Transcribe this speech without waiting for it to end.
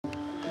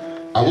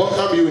I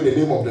welcome you in the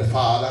name of the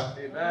Father,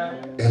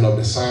 Amen. And of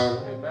the Son,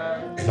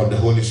 Amen. And of the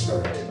Holy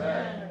Spirit.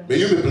 Amen. May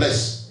you be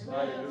blessed.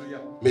 Hallelujah.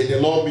 May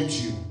the Lord meet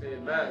you.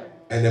 Amen.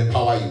 And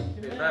empower you.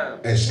 Amen.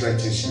 And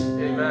strengthen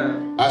you.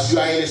 Amen. As you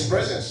are in His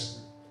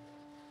presence,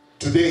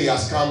 today He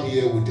has come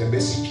here with a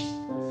message.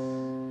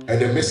 And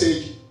the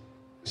message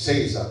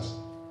says that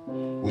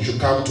we should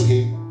come to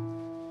Him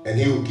and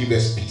He will give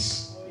us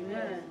peace.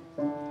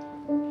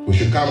 Amen. We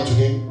should come to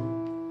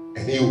Him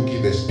and He will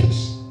give us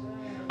peace.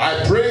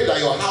 I pray that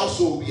your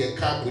household will be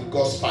encamped with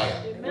God's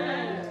fire.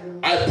 Amen.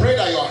 I pray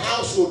that your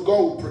household,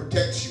 God will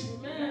protect you.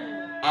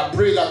 Amen. I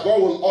pray that God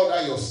will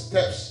order your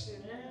steps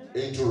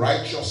into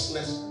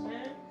righteousness,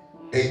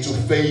 into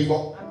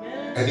favor,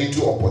 and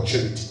into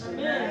opportunity.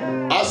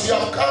 Amen. As you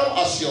have come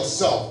as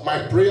yourself,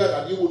 my prayer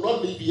that you will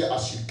not leave here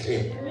as you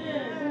came.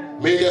 Amen.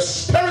 May the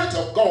Spirit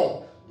of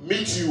God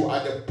meet you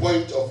at the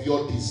point of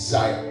your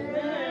desire.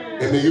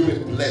 Amen. And may you be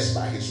blessed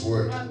by His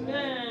word.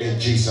 Amen. In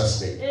Jesus'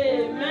 name.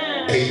 Amen.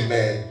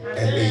 Amen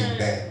and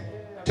amen.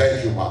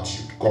 Thank you,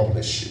 Matthew. God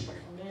bless you.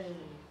 Amen.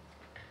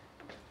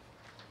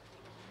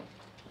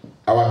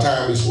 Our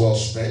time is well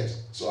spent,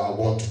 so I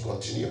want to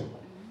continue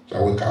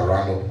so we can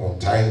run up on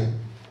time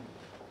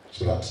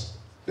so that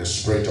the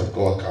Spirit of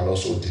God can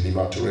also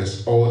deliver to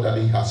us all that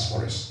He has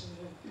for us.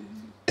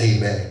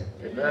 Amen.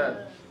 Amen.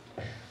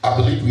 I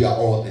believe we are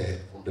all there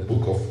from the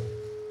book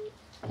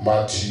of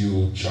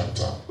Matthew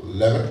chapter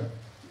 11,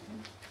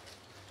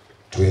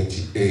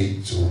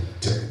 28 to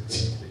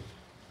 30.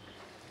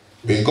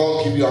 May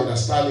God give you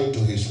understanding to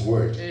His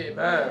word.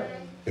 Amen.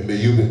 And may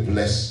you be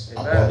blessed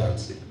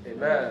abundantly.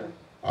 Amen.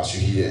 As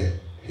you hear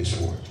His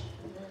word.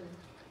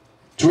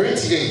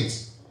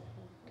 28.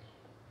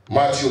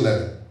 Matthew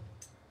 11.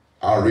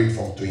 I'll read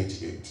from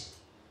 28.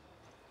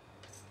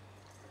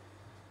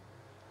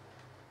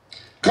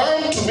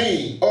 Come to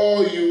me,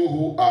 all you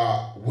who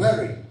are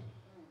weary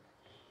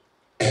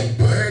and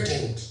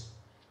burdened,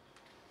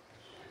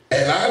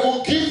 and I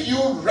will give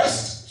you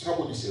rest.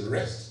 Somebody say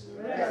rest.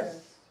 Rest.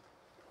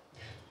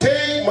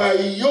 Take my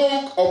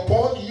yoke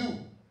upon you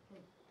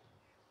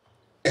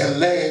and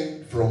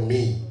learn from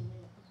me.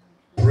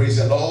 Praise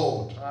the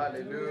Lord.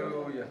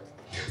 Hallelujah.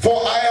 For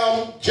I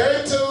am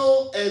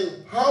gentle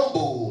and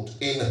humbled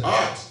in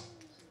heart,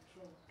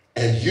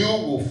 and you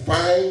will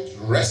find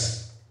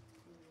rest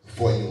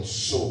for your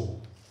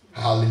soul.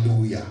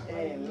 Hallelujah.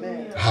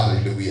 Amen.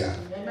 Hallelujah.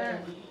 Amen.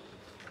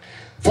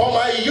 For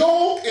my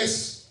yoke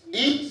is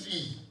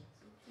easy,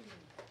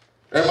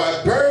 and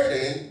my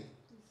burden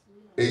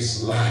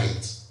is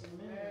light.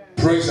 Amen.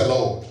 Praise the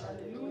Lord.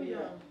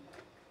 Hallelujah.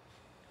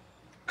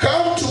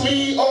 Come to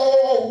me,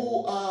 all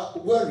who are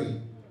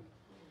weary,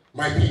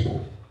 my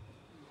people.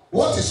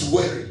 What is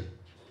worry?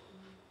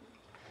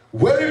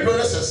 Worry,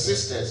 brothers and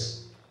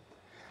sisters,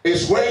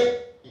 is when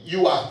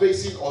you are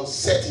facing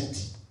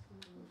uncertainty.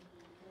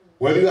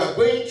 When you are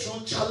going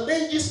through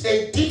challenges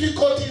and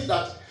difficulties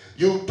that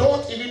you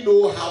don't even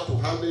know how to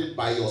handle it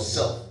by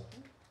yourself.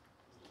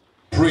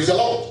 Praise the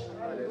Lord.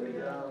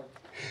 Hallelujah.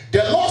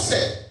 The Lord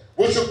said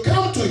we should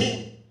come to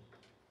Him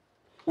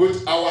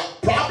with our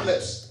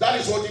problems. That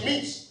is what it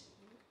means.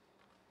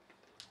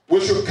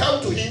 We should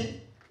come to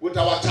Him with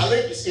our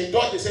challenges. In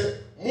Dutch, they say,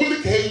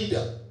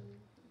 moeilijkheden.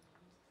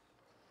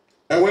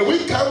 And when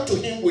we come to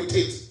Him with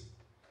it,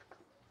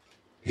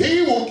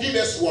 He will give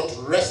us what?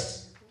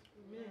 Rest.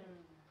 Amen.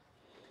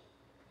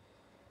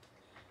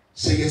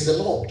 Say, yes, the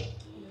Lord.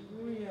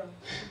 Hallelujah.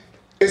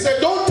 He said,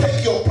 don't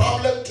take your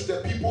problem to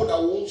the people that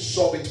won't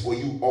solve it for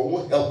you or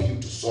won't help you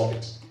to solve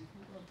it.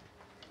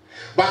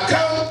 But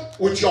come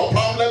with your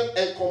problem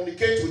and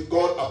communicate with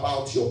God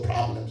about your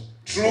problems.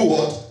 Through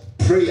what?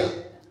 Prayer.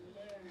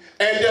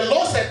 And the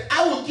Lord said,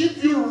 I will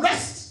give you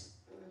rest.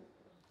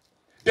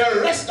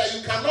 The rest that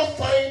you cannot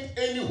find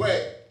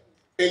anywhere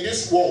in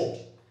this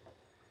world.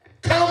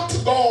 Come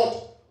to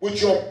God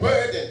with your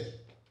burden.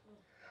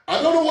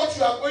 I don't know what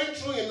you are going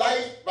through in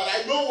life, but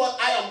I know what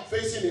I am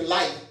facing in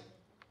life.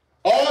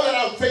 All that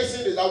I'm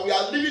facing is that we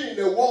are living in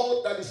a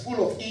world that is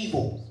full of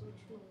evil.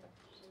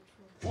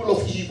 Full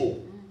of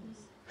evil.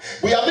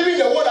 We are living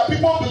in a world that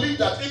people believe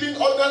that even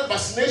organ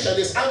vaccination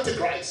is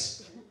antichrist.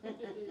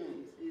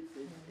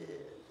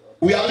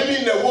 We are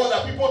living in a world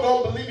that people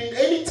don't believe in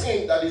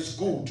anything that is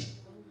good.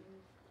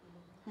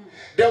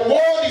 The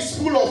world is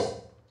full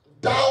of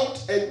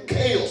doubt and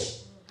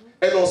chaos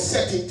and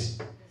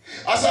uncertainty.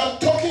 As I'm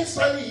talking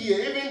standing here,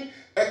 even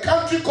a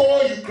country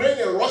called Ukraine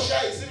and Russia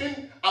is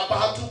even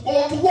about to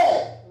go to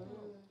war.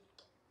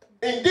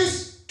 In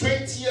this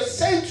 20th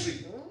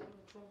century,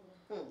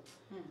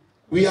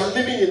 we are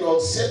living in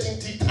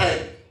uncertainty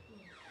time.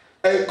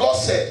 And God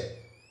said,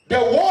 the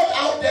world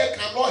out there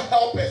cannot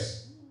help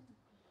us.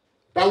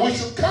 But we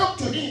should come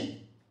to Him.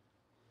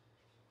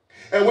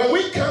 And when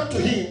we come to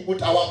Him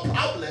with our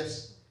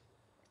problems,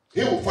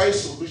 He will find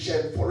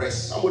solution for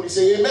us. Somebody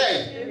say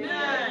amen.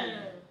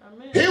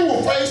 Amen. He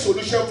will find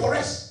solution for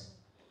us.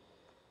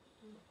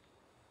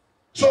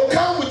 So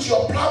come with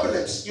your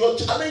problems, your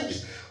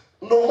challenges.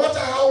 No matter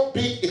how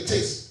big it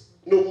is,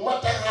 no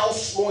matter how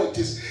small it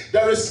is,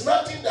 there is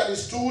nothing that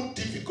is too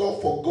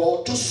difficult for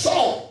God to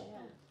solve.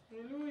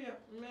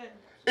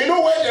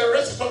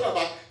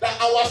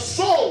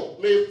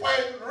 may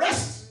find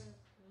rest.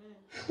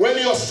 When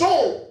your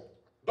soul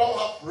don't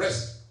have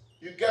rest,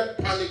 you get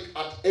panic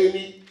at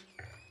any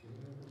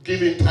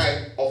given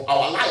time of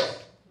our life.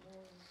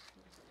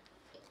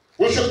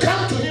 We should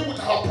come to him with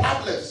our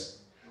problems,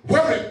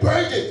 where we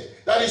burden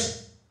that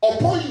is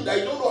upon you that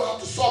you don't know how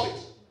to solve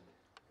it,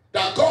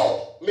 that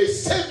God may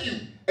save you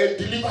and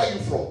deliver you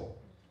from.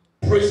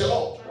 Praise the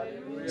Lord.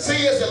 Hallelujah.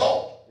 Say yes, the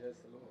Lord. Yes,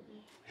 the Lord.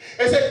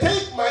 It said,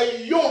 take my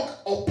yoke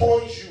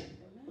upon you.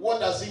 What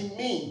does it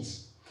mean?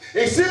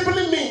 It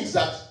simply means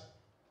that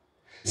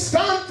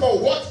stand for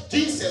what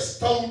Jesus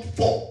stood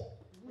for.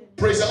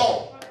 Praise the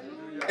Lord.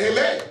 Hallelujah.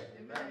 Amen.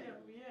 Amen.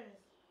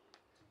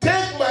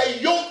 Take my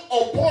yoke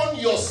upon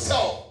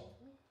yourself.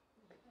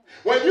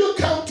 When you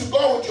come to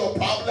God with your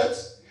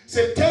problems,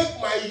 say, take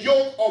my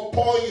yoke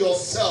upon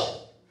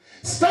yourself.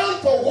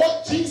 Stand for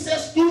what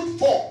Jesus stood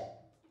for.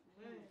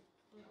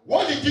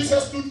 What did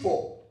Jesus stood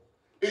for?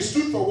 He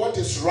stood for what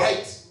is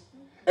right,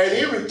 and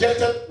he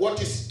rejected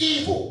what is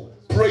evil.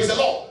 Praise the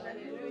Lord.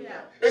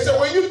 Hallelujah. He said,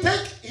 when you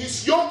take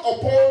his yoke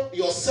upon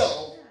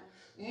yourself,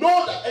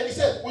 know that, and he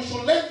said, we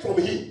should learn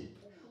from him,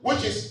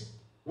 which is,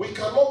 we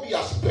cannot be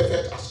as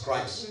perfect as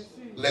Christ.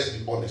 Let's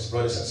be honest,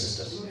 brothers and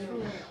sisters.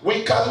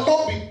 We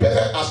cannot be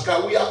perfect as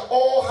Christ. We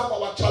all have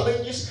our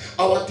challenges,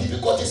 our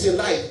difficulties in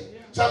life.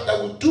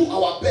 Sometimes we do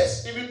our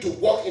best even to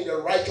walk in the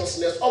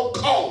righteousness of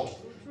God.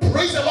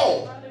 Praise the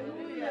Lord.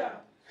 Hallelujah.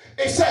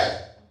 He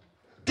said,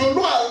 do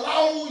not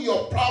allow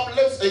your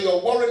problems and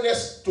your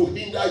worriness to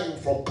hinder you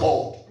from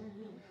God.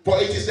 For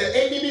it is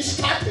the enemy's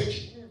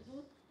strategy.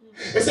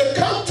 He said,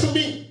 come to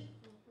me.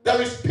 There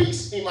is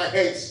peace in my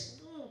hands.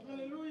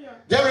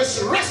 There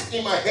is rest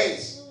in my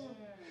hands.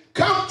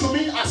 Come to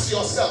me as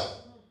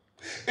yourself.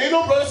 You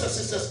know, brothers and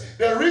sisters,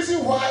 the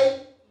reason why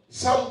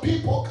some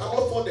people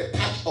cannot feel the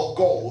touch of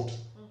God,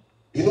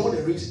 you know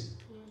the reason?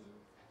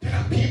 There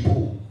are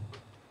people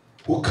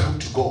who come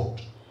to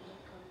God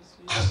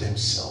as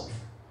themselves.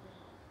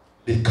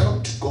 They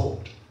come to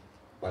God,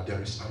 but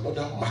there is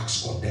another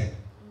marks on them.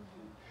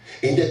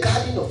 In the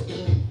Garden of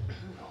Eden,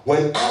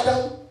 when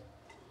Adam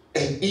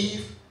and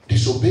Eve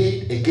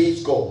disobeyed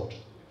against God,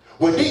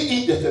 when they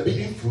eat the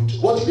forbidden fruit,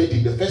 what did they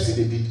do? The first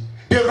thing they did,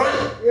 they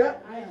ran. Yeah.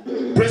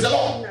 Praise the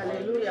Lord.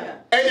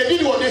 Hallelujah. And they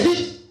did what they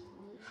hid.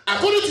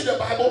 According to the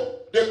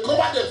Bible, they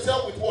covered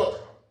themselves with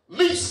what?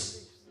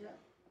 Leaves. Yeah.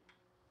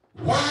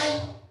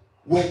 Why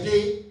were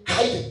they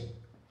hiding?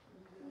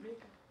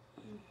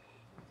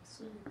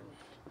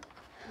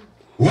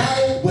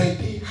 Why were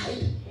they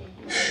hiding?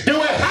 They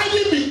were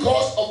hiding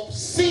because of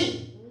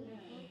sin.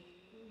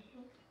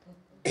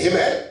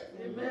 Amen.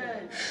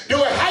 Amen. They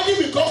were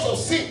hiding because of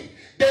sin.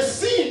 The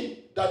sin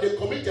that they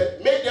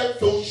committed made them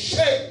feel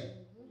shame.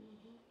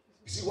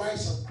 You see why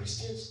some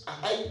Christians are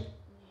hiding?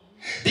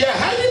 They are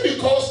hiding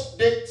because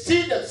they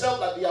see themselves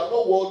that they are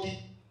not worthy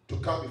to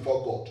come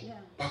before God. Yeah.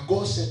 But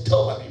God said,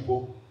 tell my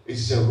people,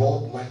 it's a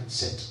wrong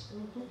mindset.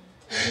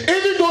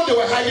 Even though they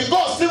were hiding,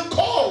 God still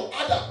called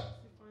Adam.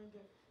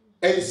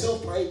 And he still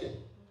find them.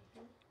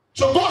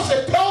 So God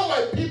said, tell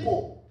my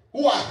people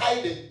who are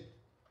hiding,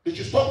 they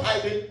should stop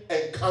hiding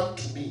and come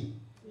to me.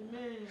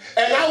 Amen.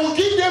 And I will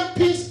give them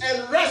peace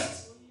and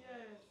rest.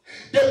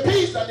 The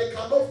peace that they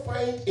cannot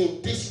find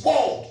in this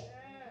world.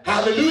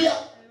 Hallelujah.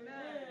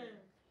 Amen.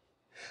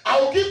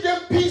 I will give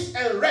them peace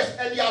and rest,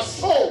 and their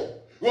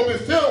soul will be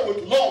filled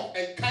with love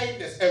and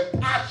kindness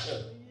and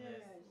passion.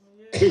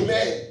 Yes.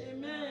 Amen.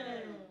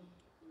 Amen.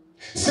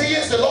 Say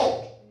yes, the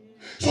Lord.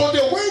 So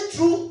they went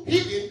through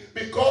hidden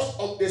because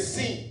of the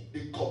sin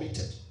they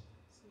committed.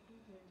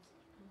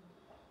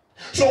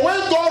 So when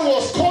God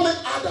was calling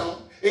Adam,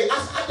 he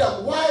asked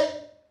Adam, why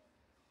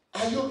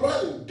are you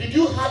running? Did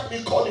you hear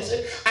me call? He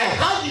said, I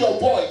heard your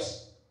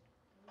voice,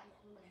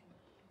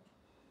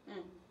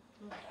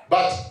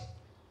 but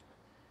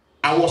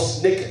I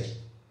was naked.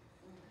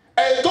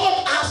 And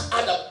God asked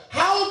Adam,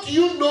 how do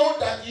you know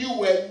that you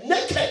were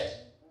naked?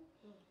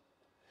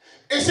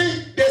 You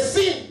see, the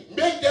sin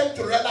made them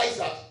to realize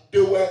that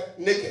they were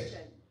naked.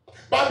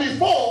 But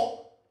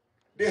before,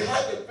 they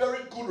had a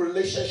very good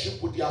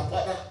relationship with their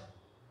father,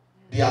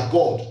 their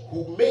God,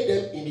 who made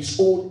them in his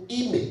own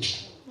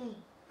image.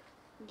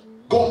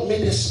 God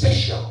made them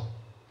special.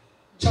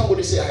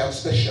 Somebody say, I am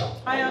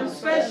special. I am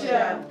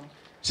special.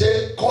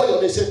 Say, call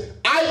your name. Say,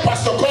 I,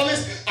 Pastor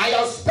Kollins, I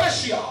am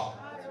special.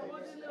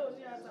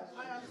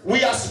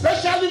 We are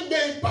specially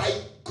made by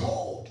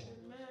God.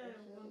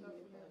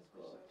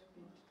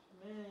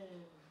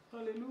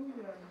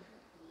 Hallelujah.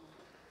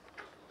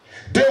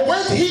 They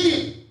went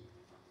hidden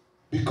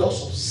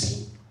because of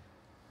sin.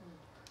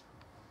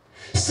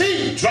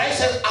 Sin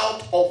drives us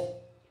out of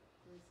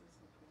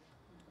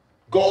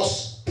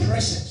God's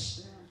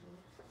presence.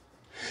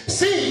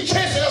 Sin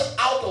chases us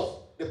out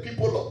of the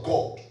people of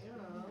God.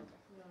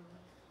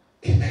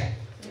 Amen.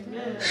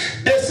 Amen.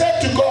 They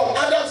said to God,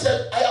 Adam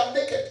said, I am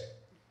naked.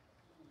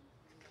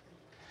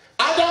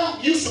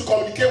 Adam used to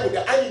communicate with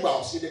the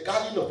animals in the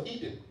Garden of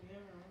Eden.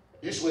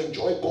 He used to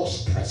enjoy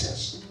God's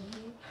presence.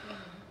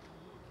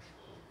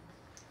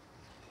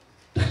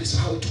 That is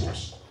how it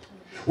was.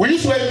 We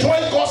used to enjoy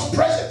God's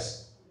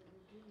presence.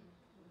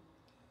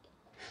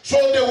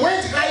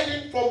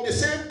 from the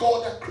same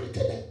God that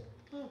created them.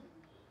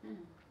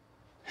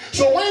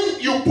 So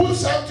when you put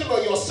something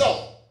on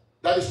yourself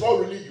that is not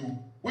really you,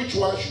 which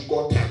one should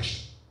God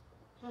touch?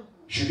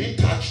 Should he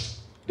touch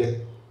the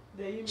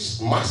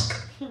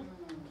mask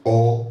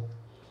or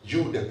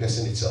you, the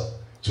person itself?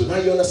 So now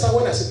you understand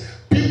when I say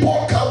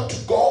people come to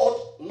God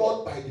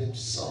not by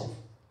themselves.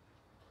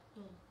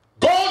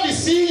 God is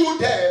seeing you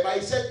there, but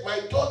he said, my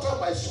daughter,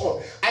 my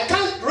son, I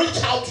can't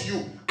reach out to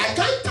you. I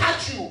can't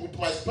touch you with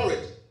my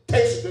spirit.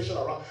 Take situation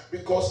around,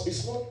 because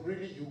it's not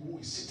really you who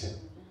is sitting.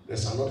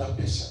 There's another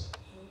person.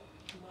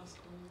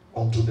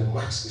 Until the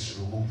mask is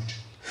removed.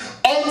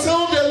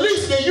 Until the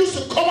least they used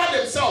to cover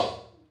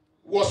themselves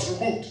was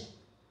removed.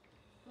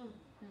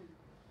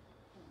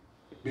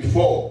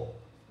 Before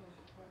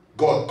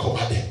God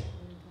covered them.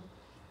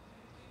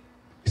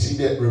 You see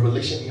the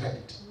revelation behind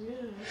it?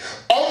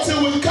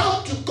 Until we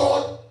come to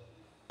God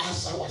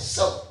as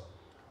ourselves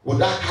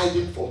without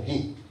hiding from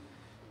him,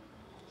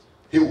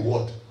 he will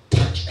what?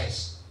 Touch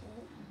us.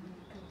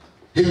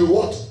 He will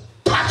what?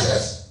 Touch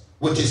us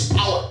with his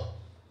power.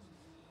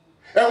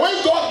 And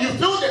when God, you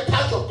feel the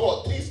touch of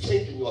God, things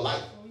change in your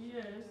life.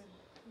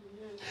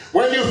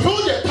 When you feel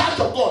the touch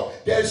of God,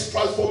 there is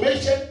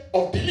transformation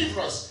of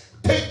deliverance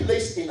take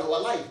place in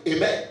our life.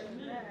 Amen.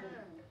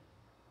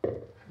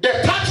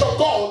 The touch of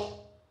God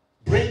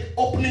bring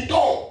opening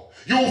door.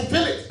 You will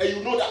feel it and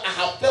you know that I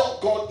have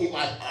felt God in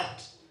my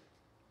heart.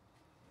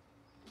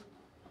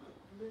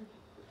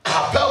 I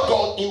have felt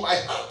God in my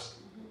heart.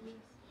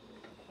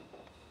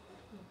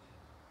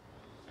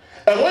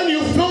 And when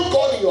you feel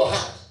God in your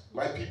heart,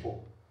 my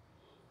people,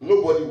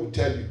 nobody will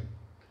tell you.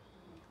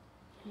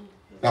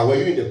 Now when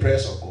you're in the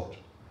presence of God,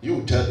 you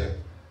will tell them,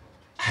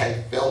 I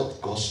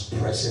felt God's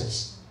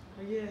presence.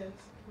 Yes.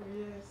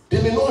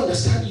 They may not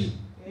understand you.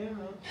 Yeah.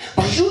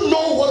 But you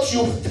know what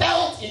you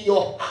felt in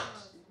your heart.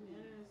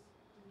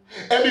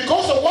 And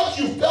because of what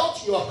you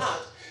felt in your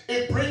heart,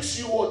 it brings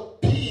you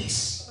what?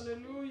 Peace.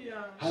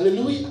 Hallelujah.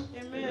 Hallelujah.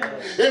 Amen.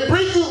 It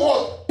brings you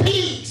what?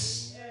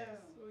 Peace. Yes.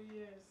 Oh,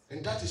 yes.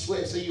 And that is where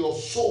it says your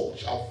soul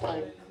shall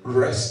find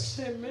rest.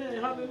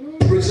 Amen. Hallelujah.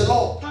 Praise the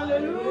Lord.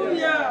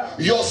 Hallelujah.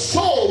 Your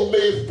soul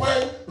may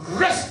find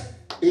rest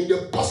in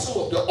the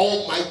bosom of the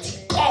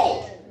Almighty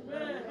God.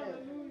 Amen.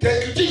 Hallelujah.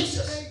 Thank you,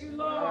 Jesus. Thank you,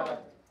 Lord.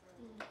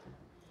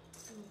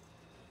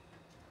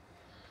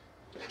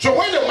 So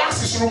when the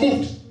mask is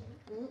removed,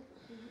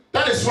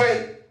 that is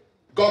when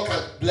God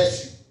can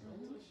bless you.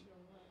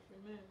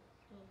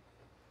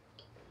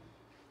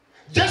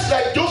 Just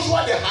like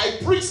Joshua the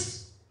high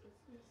priest.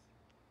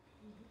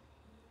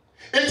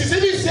 It is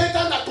even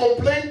Satan that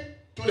complained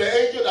to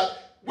the angel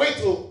that, wait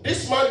till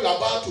this man you are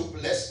about to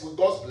bless with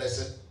God's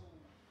blessing,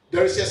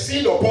 there is a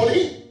sin upon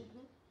him.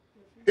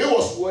 He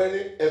was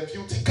wearing a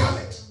filthy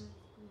garment.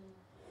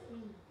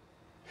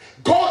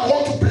 God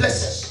wants to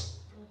bless us.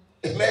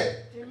 Amen.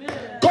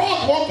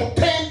 God wants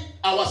to turn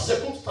our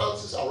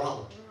circumstances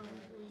around.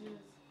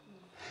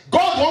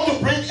 God wants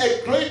to bring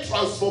a great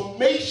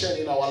transformation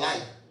in our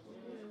life.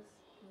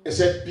 He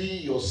said, be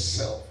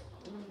yourself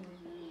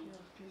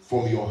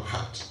from your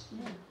heart,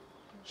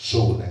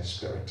 soul, and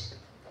spirit.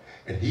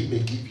 And he may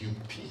give you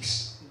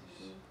peace.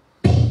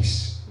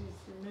 Peace.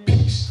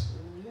 Peace.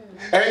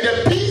 And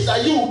the peace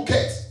that you will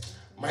get,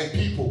 my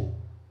people,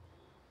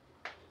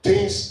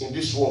 things in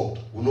this world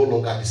will no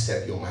longer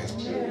disturb your mind.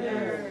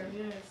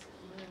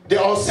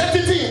 The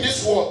uncertainty in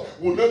this world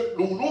will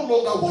no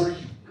longer worry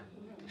you.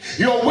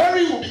 Your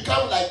worry will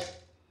become like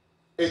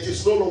it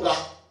is no longer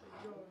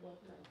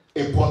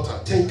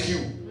important. Thank you.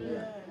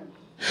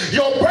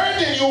 Your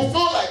burden, you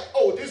feel like,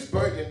 oh, this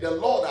burden, the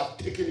Lord have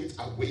taken it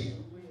away.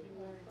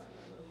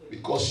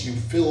 Because you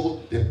feel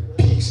the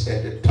peace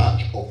and the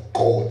touch of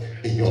God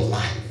in your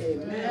life.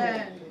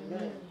 Amen.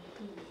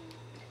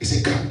 He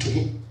said, come to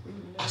him.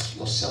 Ask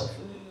yourself.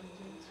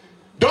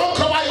 Don't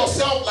cover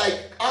yourself like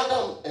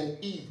Adam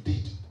and Eve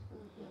did.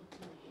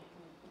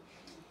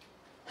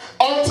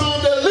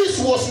 Until the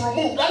least was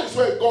removed, that is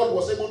where God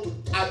was able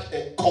to touch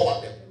and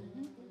cover them.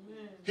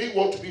 He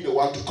wants to be the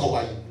one to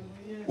cover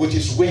you with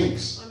his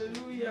wings.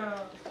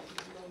 Hallelujah.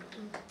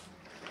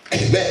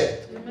 Amen.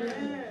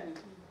 Amen.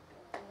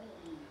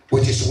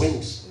 With his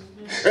wings.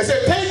 And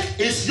say, take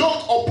his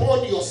yoke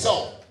upon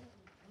yourself.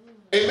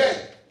 Amen.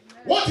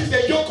 What is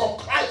the yoke of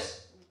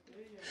Christ?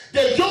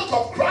 The yoke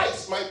of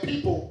Christ, my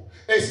people,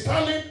 is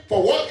standing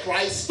for what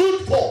Christ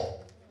stood for.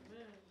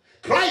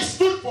 Christ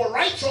stood for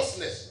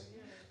righteousness.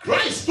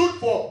 Christ stood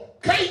for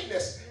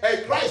kindness.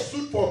 And Christ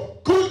stood for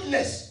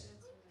goodness.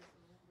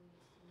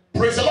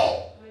 Praise the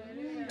Lord.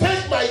 Amen.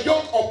 Take my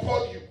yoke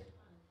upon you.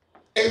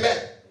 Amen.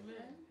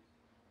 Amen.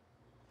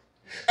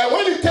 And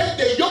when you take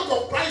the yoke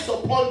of Christ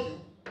upon you,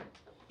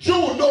 you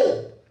will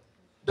know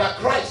that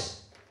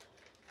Christ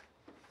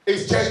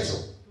is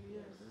gentle.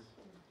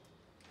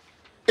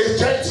 Is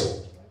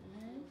gentle.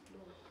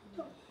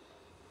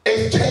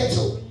 Is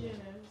gentle.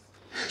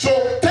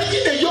 So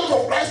taking the yoke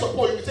of Christ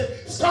upon you, you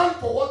say, stand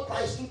for what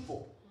Christ stood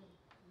for.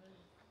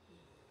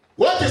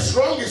 What is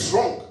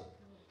wrong,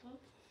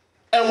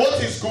 and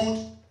what is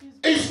good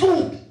is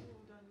good.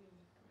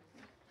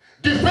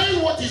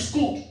 Defend what is good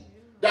stood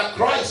that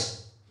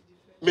Christ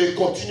may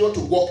continue to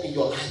walk in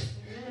your life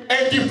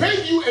and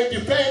defend you and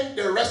defend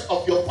the rest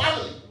of your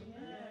family.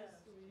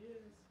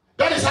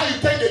 That is how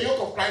you take the yoke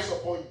of Christ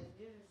upon you.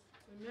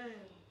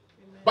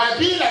 By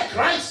being like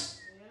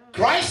Christ,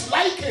 Christ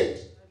likened.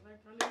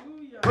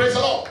 Praise the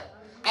Lord.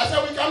 I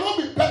said we cannot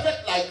be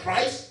perfect like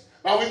Christ,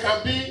 but we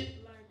can be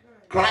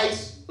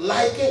Christ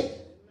likened.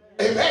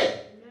 Amen.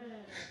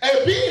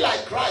 And being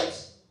like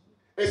Christ,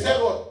 he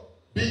said what?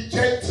 Be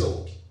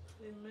gentle.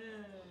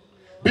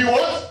 Be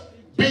what?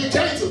 Be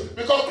gentle.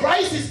 Because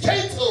Christ is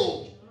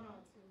gentle.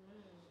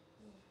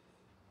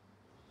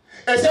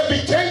 And said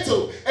be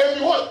gentle and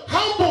be what?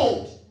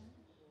 Humble.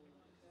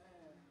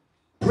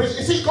 Praise.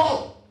 You see,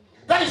 God,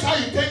 that is how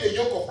you take the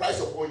yoke of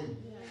Christ upon you.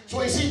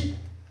 So you see,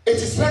 it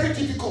is very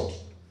difficult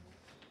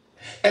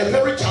and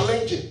very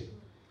challenging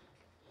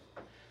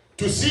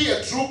to see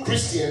a true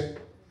Christian.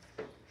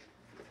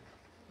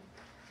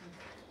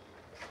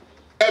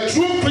 A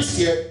true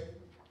Christian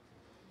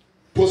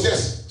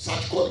possess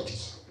such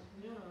qualities.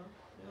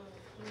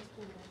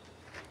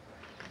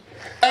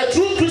 A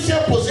true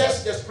Christian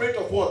possess the spirit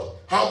of what?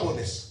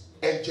 Humbleness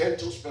and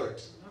gentle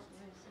spirit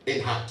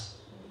in heart.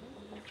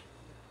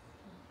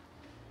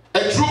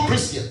 A true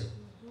Christian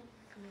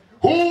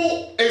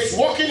who is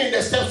walking in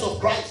the steps of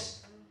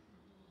Christ.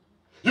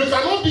 You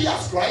cannot be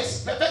as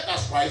Christ, perfect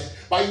as Christ,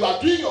 but you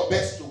are doing your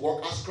best to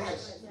walk as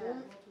Christ.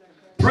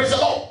 Praise the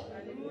Lord.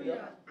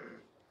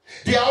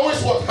 They are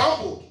always what?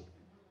 Humbled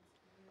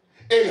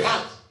in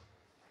heart.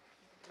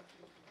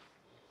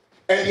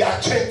 And they are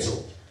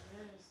gentle.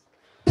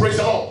 Praise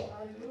the Lord.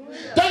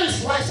 That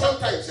is why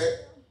sometimes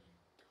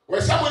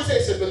when someone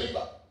says a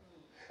believer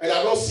and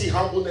I don't see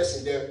humbleness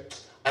in them,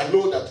 I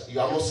know that you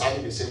are not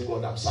serving the same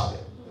God I'm serving.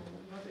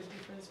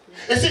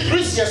 You see,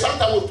 Christians,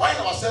 sometimes we find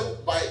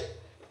ourselves by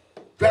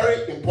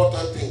very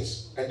important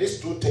things. And these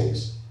three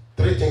things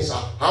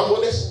are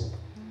humbleness,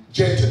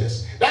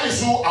 gentleness. That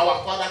is who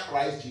our Father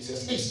Christ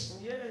Jesus is.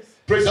 Yes.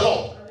 Praise the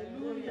Lord.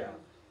 Hallelujah.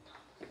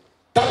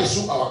 That is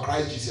who our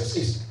Christ Jesus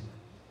is.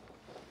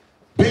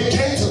 Being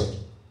gentle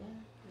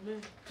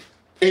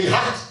in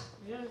heart.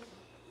 Yes.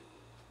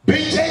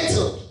 Being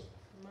gentle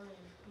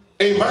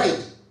in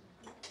mind.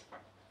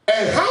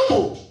 And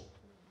humbled.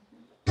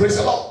 Praise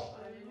the Lord.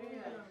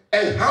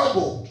 And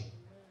humbled.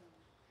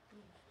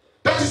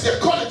 That is the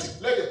quality.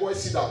 Let the boy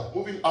sit down.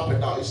 Moving up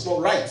and down. It's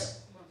not right.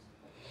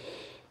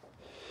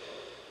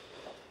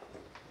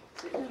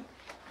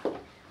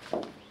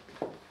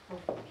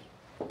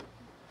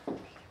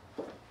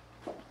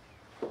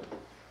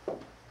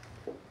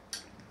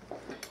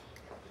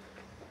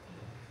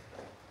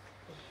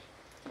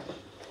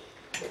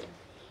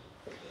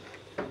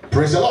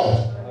 Praise the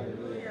Lord.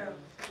 Hallelujah.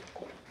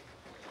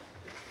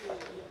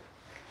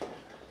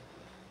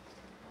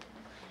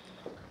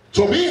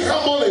 So being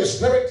humble in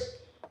spirit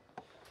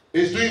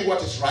is doing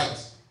what is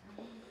right.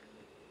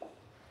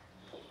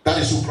 That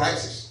is who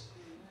Christ is.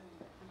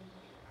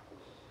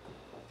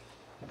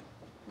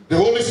 The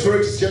Holy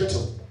Spirit is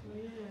gentle.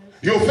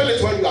 You feel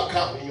it when you are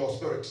calm in your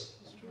spirit.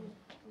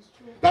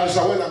 That is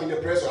why when I'm in the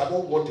presence, I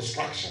don't want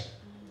distraction.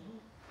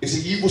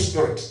 It's the evil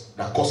spirit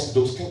that causes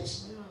those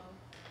things.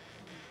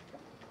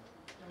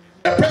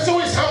 A person who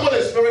is humble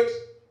in spirit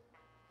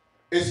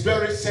is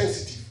very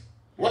sensitive.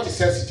 What is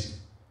sensitive?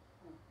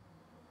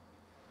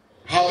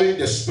 Having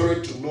the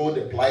spirit to know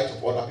the plight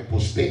of other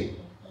people's pain.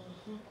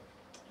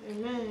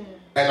 Amen.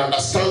 And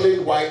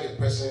understanding why the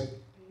person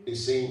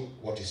is saying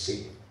what he's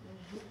saying.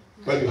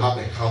 When you have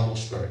a humble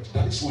spirit.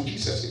 That is who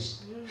Jesus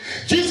is.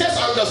 Jesus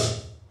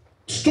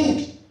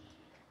understood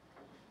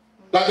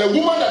that the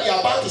woman that they are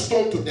about to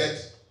stone to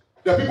death,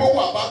 the people who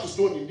are about to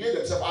stone him, they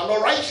themselves are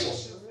not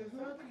righteous.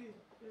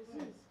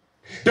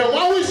 The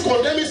one who is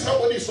condemning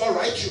somebody is not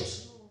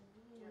righteous.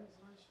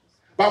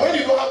 But when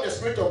you don't have the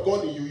Spirit of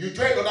God in you, you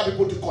join other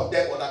people to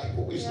condemn other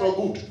people. It's not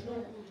good.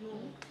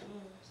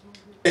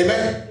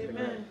 Amen.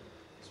 Amen.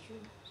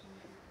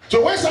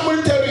 So when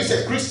somebody tells you he's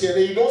a Christian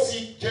and you don't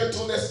see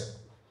gentleness,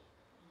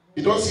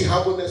 you don't see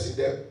humbleness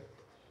in them,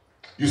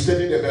 you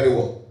study them very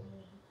well.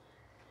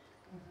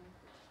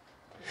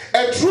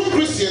 A true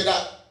Christian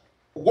that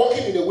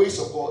walking in the ways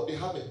of God, they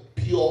have a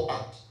pure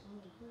heart.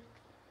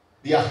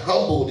 They are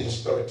humbled in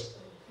spirit.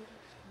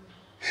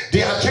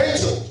 They are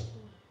gentle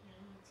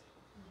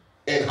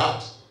in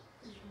heart.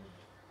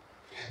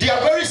 They are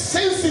very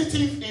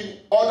sensitive in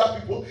other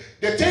people.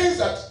 The things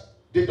that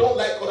they don't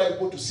like other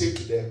people to say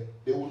to them,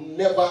 they will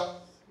never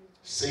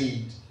say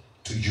it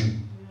to you.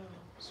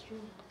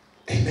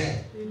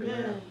 Amen.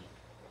 Amen.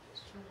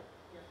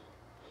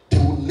 They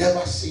will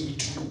never say it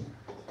to you.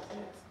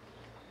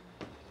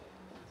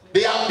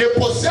 They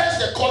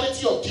possess the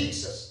quality of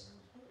Jesus.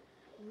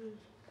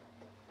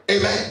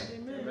 Amen.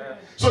 Amen.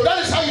 So that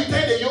is how you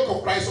take the yoke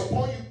of Christ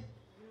upon you.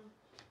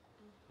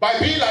 By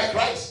being like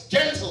Christ,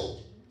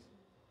 gentle.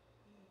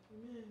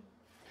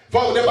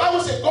 For the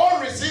Bible says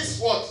God resists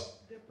what?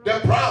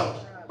 The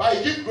proud. But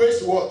he gives grace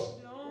to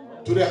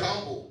what? To the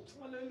humble.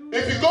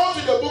 If you go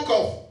to the book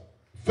of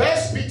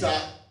 1 Peter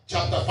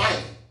chapter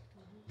 5,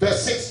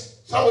 verse 6.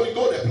 Somebody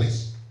go there,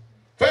 please.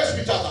 1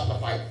 Peter chapter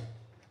 5,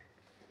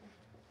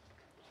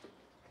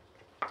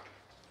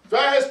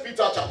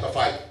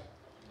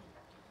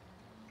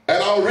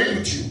 I'll read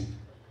with you.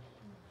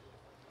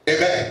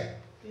 Amen.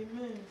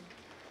 Amen.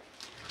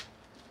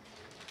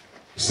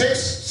 6,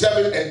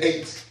 7, and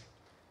 8.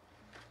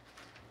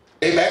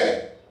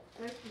 Amen.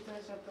 1 Peter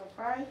chapter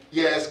 5.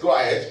 Yes, go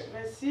ahead.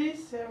 Verse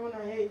 6, 7,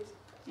 and 8.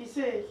 He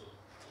says,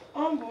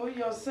 humble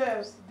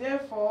yourselves,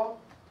 therefore,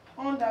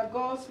 under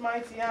God's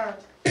mighty hand,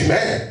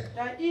 Amen.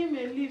 that he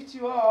may lift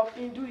you up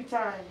in due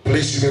time.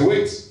 Please, you may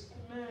wait.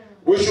 Amen.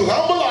 We should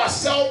humble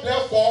ourselves,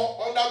 therefore,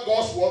 under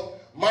God's what?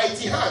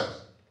 Mighty hand.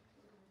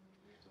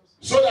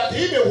 So that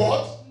he may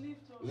what?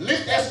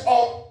 Lift us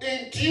up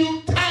in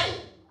due time.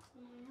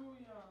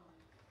 Hallelujah.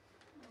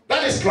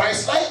 That is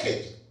Christ-like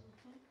it.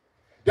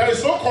 There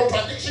is no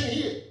contradiction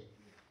here.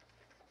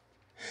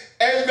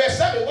 And verse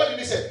 7, what did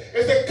he say?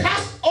 It said,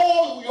 cast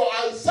all your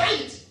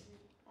anxiety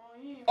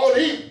on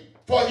him,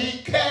 for he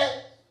cares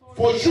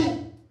for you.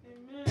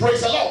 Amen.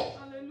 Praise the Lord.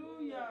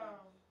 Hallelujah.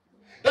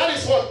 That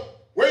is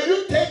what, when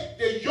you take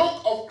the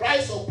yoke of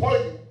Christ upon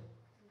you,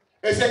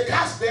 it said,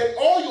 cast then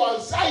all your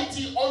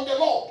anxiety on the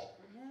Lord.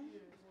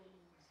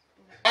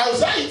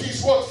 Anxiety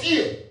is what?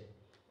 Fear.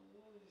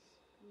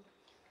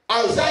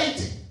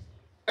 Anxiety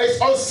is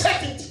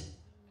uncertainty.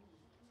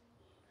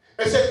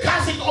 It said,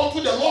 cast it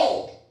unto the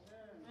Lord.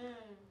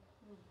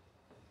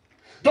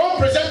 Don't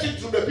present it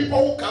to the people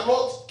who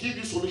cannot give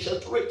you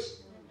solution to it.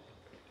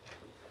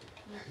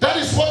 That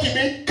is what it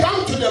means.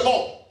 Come to the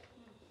Lord.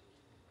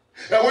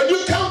 And when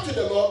you come to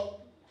the Lord,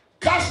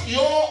 cast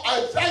your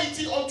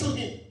anxiety unto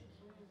him.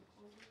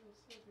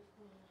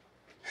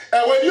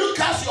 And when you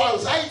cast your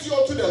anxiety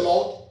unto the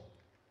Lord,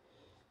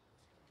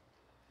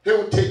 he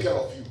will take care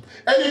of you.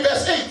 And in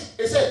verse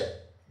 8, it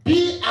said,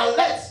 be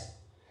alert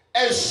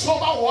and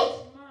sober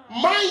what?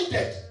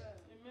 Minded.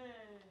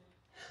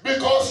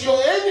 Because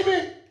your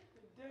enemy,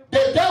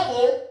 the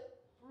devil,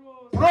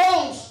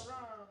 roams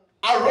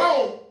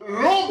around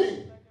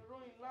roaming.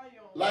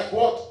 Like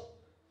what?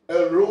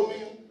 A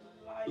roaming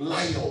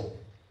lion.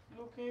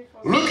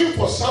 Looking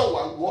for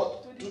someone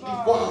what? To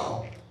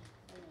devour.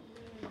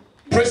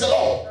 Praise the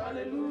Lord.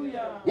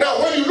 Hallelujah.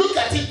 Now, when you look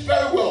at it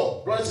very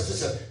well, brothers and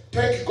sisters,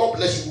 thank you, God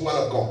bless you,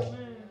 woman of God.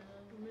 Amen.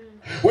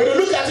 When you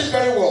look at it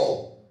very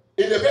well,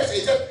 in the verse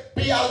it says,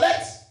 be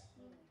alert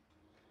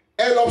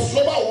and of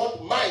sober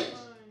what? Mind.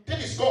 That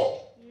is God.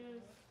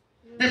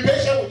 Be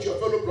patient with your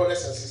fellow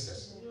brothers and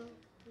sisters.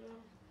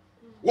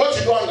 What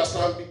you don't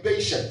understand, be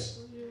patient.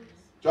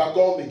 So that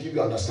God may give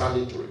you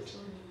understanding to it.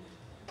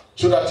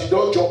 So that you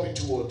don't jump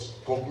into what?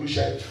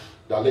 Conclusion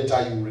that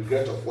later you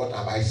regret of what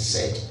have I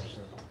said.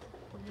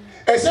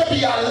 And say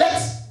be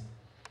alert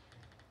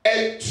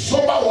and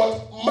sober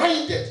what?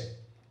 Minded.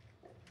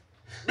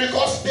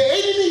 Because the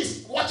enemy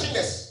is watching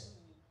us.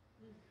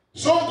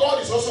 So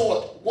God is also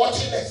what?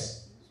 Watching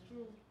us.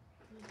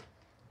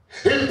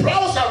 He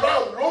prowls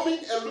around roaming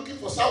and looking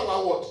for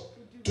someone what?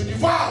 To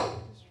devour.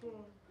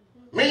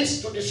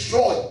 Means to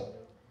destroy.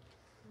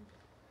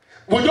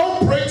 We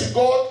don't pray to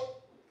God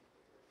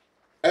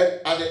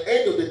and at the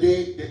end of the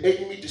day the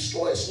enemy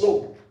destroys.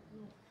 No.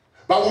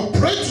 But we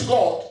pray to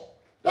God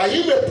that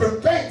he may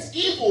prevent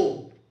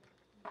evil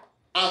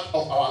out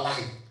of our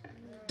life.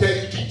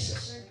 Thank you,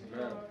 Jesus.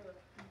 Amen.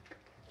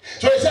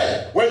 So he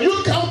said, when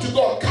you come to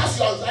God, cast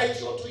your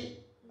anxiety onto him.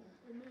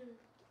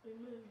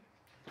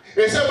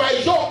 He said, my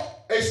yoke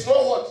is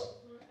not what?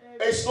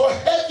 It's not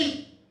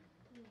heavy.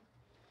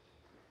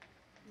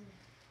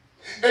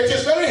 It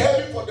is very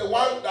heavy for the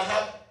one that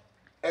have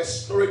a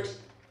spirit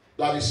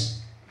that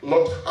is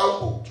not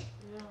humbled.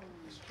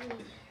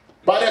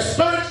 But the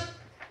spirit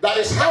that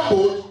is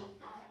humbled,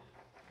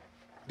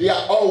 they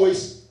are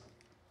always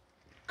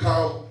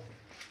calm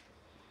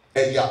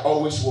and they are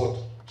always what?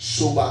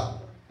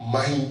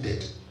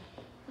 Sober-minded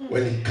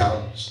when it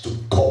comes to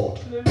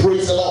God.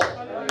 Praise the Lord.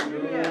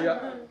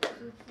 Hallelujah.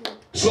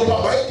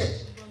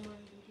 Sober-minded.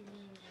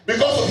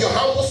 Because of your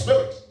humble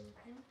spirit.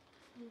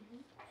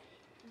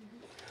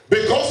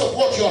 Because of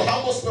what? Your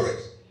humble spirit.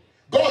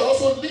 God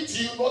also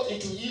leads you not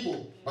into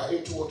evil, but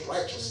into what?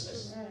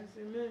 Righteousness.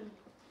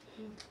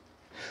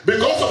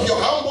 Because of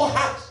your humble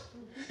heart.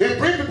 He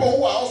brings people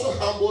who are also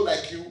humble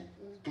like you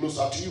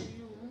closer to you.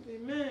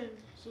 Amen.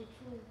 So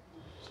true.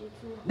 So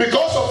true.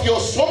 Because of your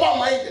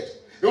sober-minded,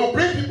 he will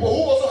bring people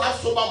who also have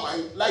sober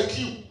mind like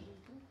you.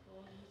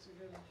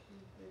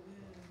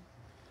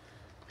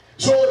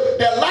 So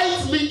the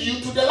light lead you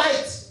to the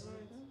light.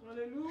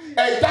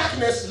 And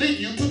darkness lead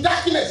you to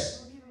darkness.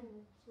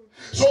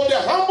 So the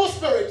humble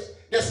spirit,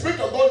 the spirit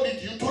of God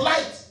lead you to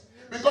light.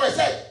 Because he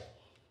said,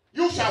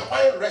 you shall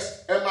find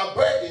rest, and my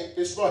burden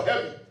is not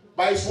heavy.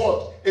 But it's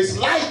what? It's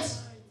light.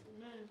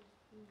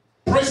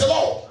 Praise the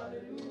Lord.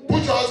 Hallelujah.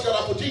 Put your hands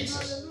together for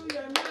Jesus.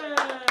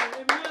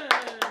 Amen.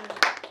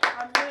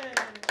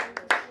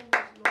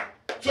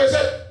 So he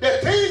said, the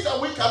things that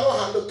we cannot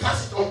handle,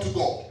 cast it unto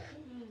God.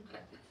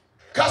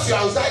 Cast your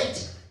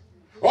anxiety,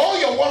 all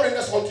your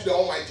worriness unto the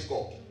Almighty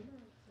God.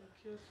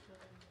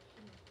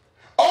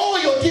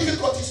 All your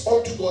difficulties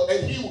unto God,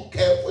 and he will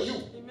care for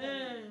you.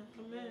 Amen.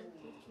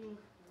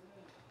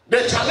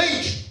 The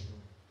challenge,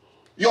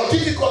 your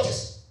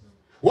difficulties,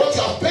 what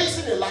you are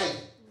facing in life,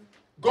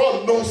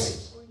 God knows it.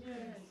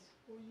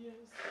 Oh, yes.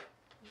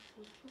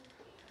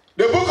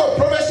 The book of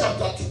Proverbs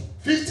chapter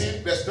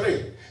 15 verse 3.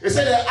 It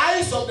said the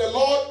eyes of the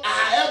Lord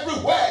are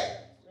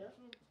everywhere,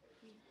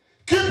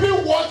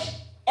 keeping watch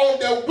on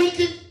the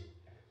wicked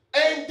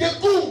and the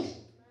good.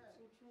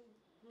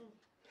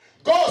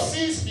 God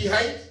sees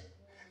behind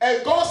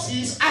and God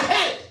sees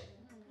ahead.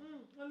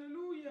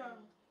 Hallelujah.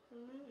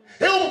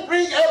 He will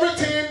bring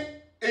everything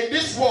in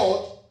this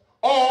world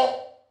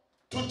or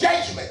to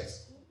judgment.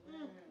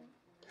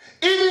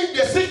 Even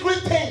the secret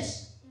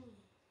things,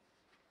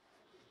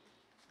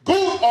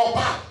 good or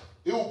bad,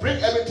 he will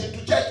bring everything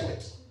to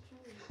judgment.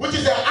 Which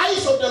is the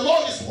eyes of the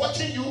Lord is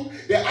watching you,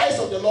 the eyes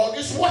of the Lord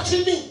is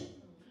watching me.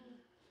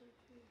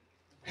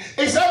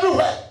 It's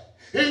everywhere.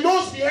 He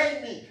knows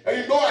behind me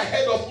and he knows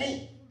ahead of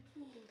me.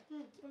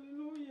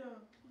 Hallelujah.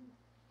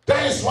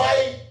 That is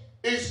why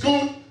it's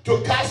good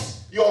to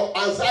cast your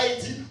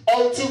anxiety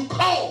onto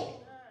God.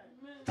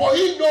 For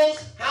he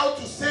knows how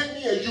to save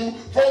me and you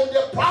from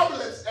the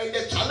problems and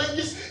the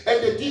challenges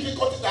and the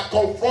difficulties that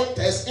confront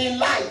us in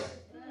life.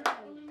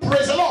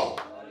 Praise the Lord.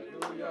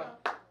 Hallelujah.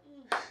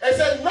 And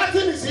said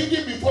nothing is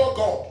hidden before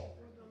God.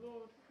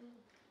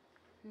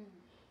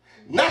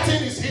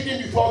 Nothing is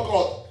hidden before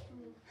God.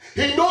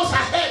 He knows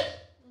ahead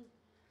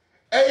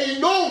and he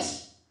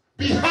knows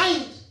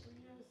behind.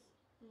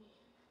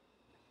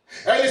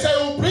 And he said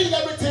he will bring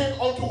everything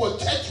onto a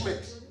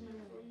judgment.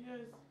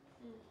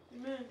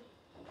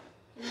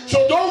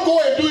 So don't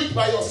go and do it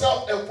by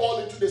yourself and fall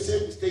into the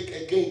same mistake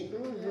again.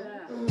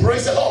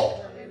 Praise the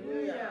Lord.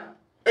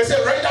 He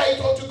said render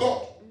it unto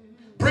God.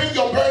 Bring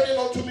your burden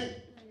unto me.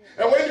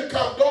 And when you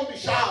come, don't be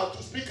shy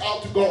to speak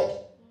out to God.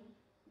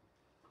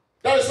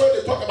 That is what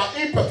they talk about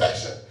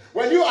imperfection.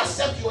 When you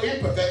accept your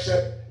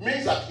imperfection,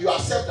 means that you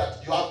accept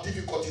that you have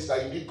difficulties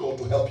that you need God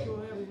to help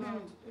you.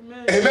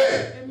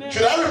 Amen. Amen.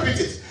 Should I repeat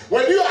it?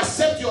 When you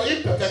accept your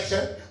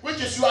imperfection,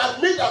 which is you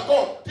admit that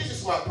God, this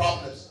is my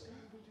problems.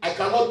 I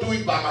cannot do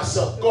it by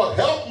myself. God,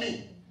 help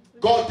me.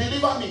 God,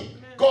 deliver me.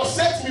 God,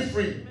 set me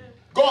free.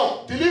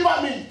 God,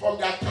 deliver me from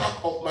the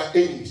attack of my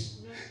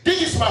enemies.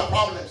 This is my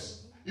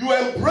problems. You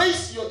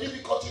embrace your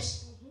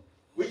difficulties,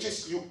 which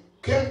is you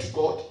came to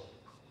God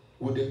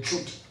with the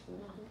truth.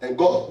 And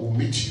God will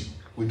meet you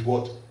with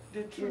what?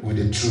 The truth. With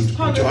the truth.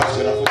 Put your hands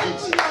together for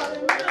Jesus.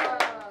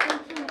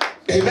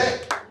 Amen.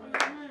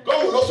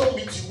 God will also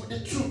meet you with the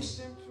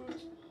truth.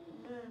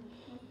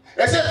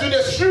 Except to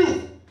the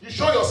true, you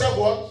show yourself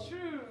what?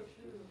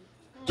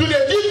 To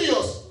the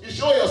devious, you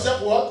show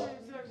yourself what?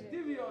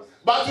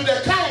 But to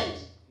the kind,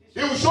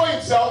 he will show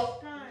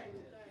himself.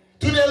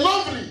 To the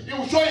lovely, he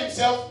will show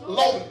himself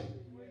lovely.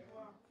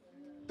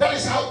 That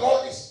is how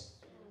God is.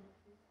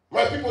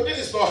 My people,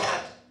 this is not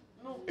hard.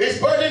 His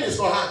burden is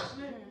not hard.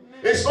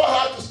 It's not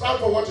hard to stand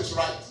for what is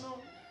right.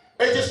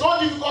 It is not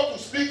difficult to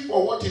speak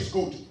for what is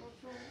good.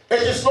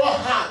 It is not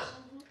hard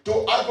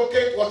to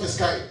advocate what is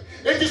kind.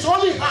 It is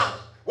only hard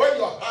when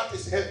your heart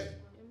is heavy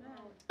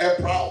and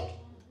proud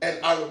and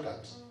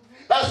arrogant.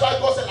 That's why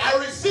God said,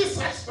 I resist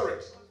that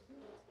spirit.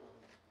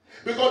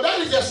 Because that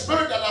is a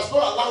spirit that does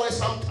not allow us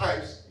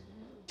sometimes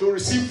to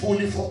receive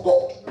fully from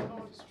God.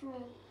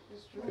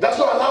 It does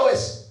not allow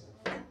us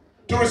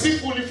to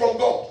receive fully from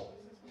God.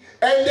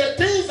 And the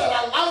things that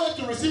allow us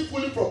to receive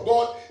fully from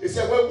God is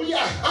that when we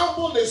are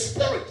humble in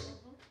spirit.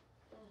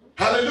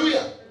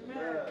 Hallelujah.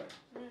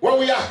 When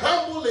we are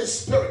humble in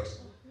spirit.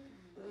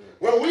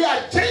 When we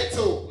are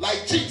gentle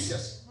like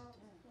Jesus.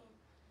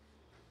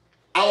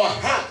 Our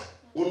heart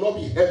will not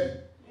be heavy.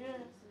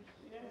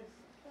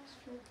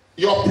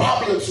 Your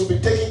problems will be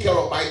taken care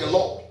of by the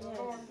Lord.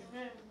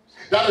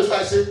 That is why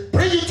I say,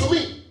 bring it to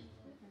me.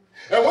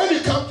 And when you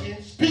come to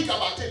him, speak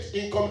about it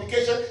in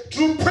communication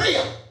through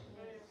prayer.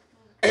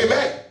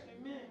 Amen.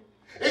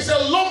 It's a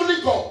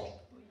lovely God.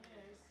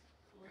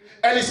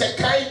 And it's a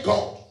kind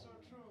God.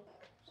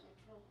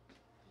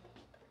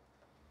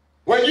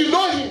 When you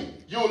know him,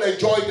 you will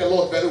enjoy the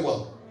Lord very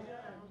well.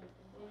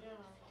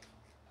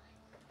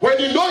 When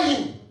you know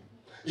him,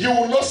 you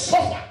will not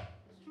suffer.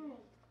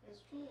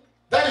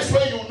 That is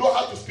when you will know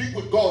how to speak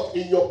with God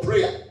in your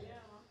prayer.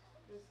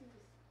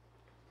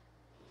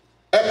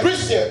 A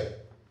Christian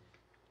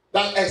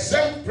that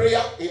exempts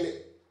prayer in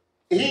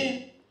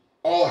him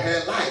or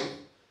her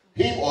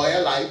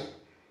life,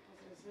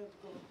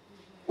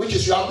 which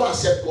is you have not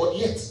accepted God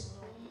yet.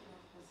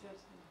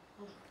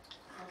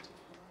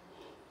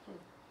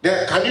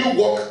 Then can you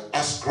walk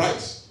as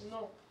Christ?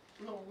 No,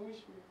 we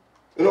should.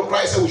 You know,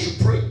 Christ said we should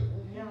pray.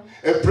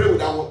 And pray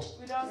without what?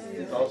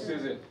 Without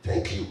ceasing.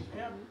 Thank you.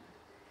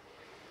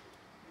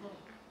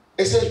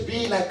 It says,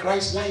 be like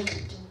Christ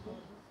like.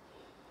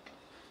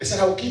 It said,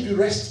 I will give you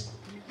rest.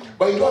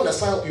 But you don't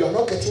understand, you are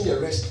not getting the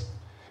rest.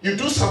 You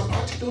do some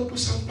part, you don't do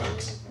some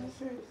part.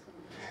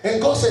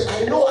 And God said,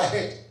 I know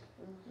ahead.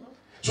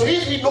 So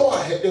if he know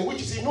ahead, then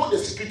which is he know the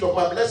secret of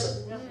my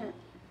blessing.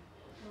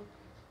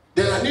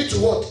 Then I need to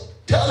what?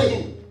 Tell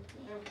him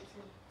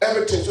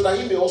everything so that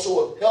he may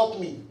also help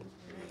me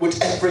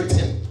with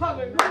everything.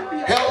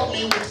 Help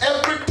me with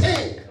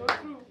everything.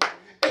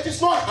 It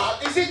is not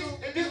hard. Is it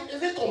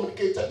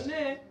complicated?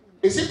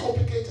 Is it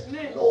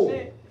complicated?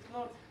 No.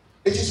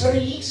 It is very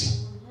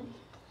easy.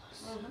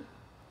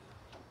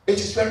 It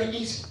is very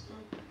easy.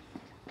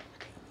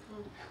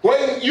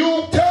 When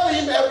you tell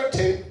him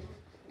everything,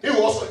 he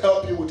will also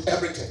help you with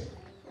everything.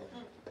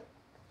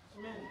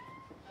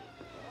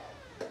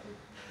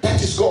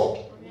 That is God.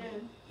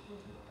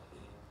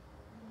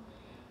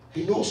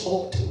 He knows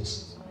all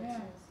things.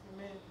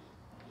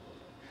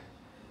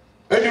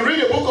 And you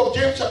read the book of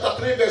James chapter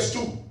 3 verse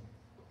 2.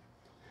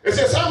 It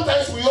says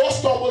sometimes we all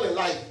stumble in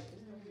life.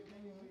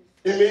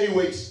 In many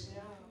ways.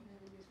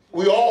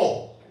 We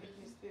all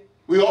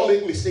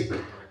make mistakes.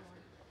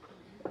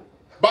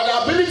 But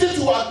the ability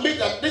to admit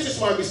that this is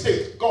my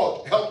mistake,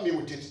 God, help me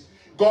with it.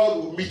 God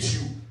will meet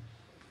you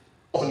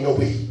on your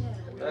way.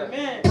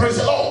 Amen. Praise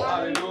the Lord.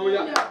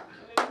 Hallelujah.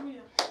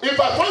 If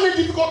I find it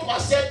difficult to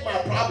accept my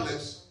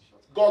problems,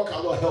 God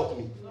cannot help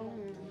me.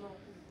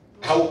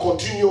 I will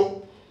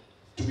continue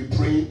to be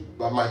praying,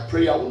 but my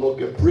prayer will not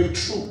get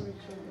breakthrough.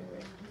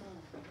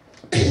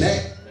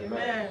 Amen.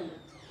 Amen.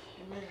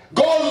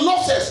 God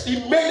loves us. He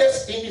made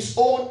us in his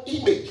own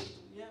image.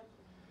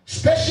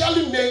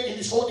 Specially made in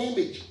his own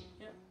image.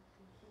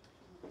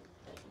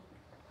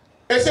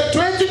 It's a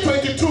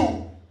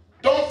 2022.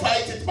 Don't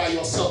fight it by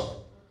yourself.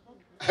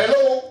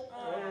 Hello?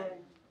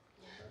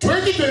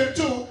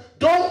 2022.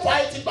 Don't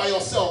fight it by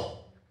yourself.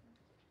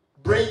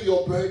 Bring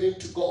your burden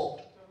to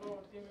God.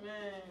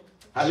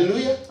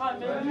 Hallelujah.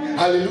 Amen.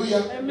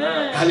 Hallelujah.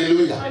 Amen.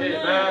 Hallelujah.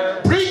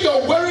 Amen. Bring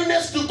your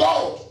weariness to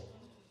God.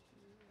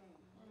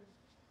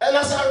 And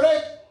as I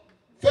read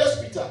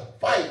 1 Peter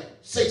 5,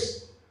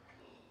 6,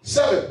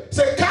 7,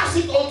 say, cast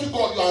it unto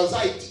God, your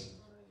anxiety.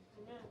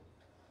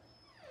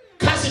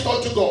 Cast it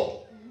unto God.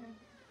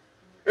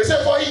 He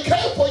said, for he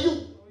cares for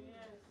you.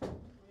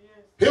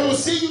 He will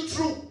see you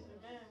through.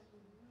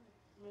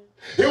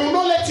 He will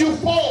not let you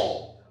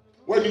fall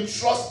when you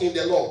trust in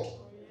the Lord.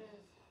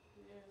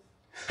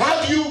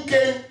 How do you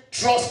gain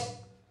trust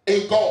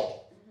in God?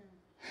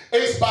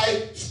 It's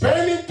by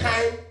spending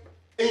time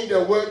in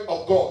the Word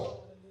of God.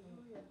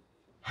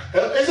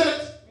 Isn't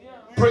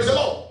it? Praise the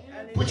Lord.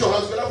 Put your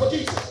hands together for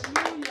Jesus.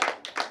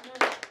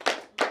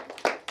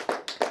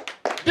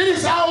 This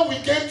is how we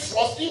gain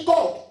trust in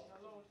God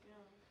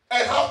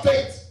and have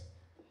faith.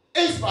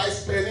 It's by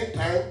spending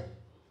time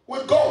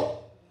with God.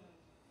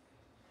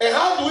 And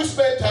how do we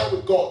spend time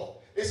with God?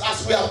 It's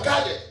as we have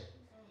gathered.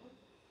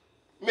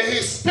 May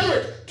his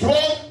spirit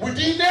dwell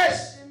within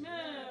us. Amen.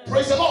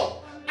 Praise the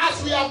Lord.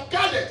 As we have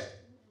gathered,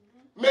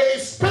 may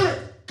his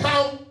spirit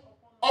come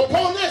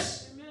upon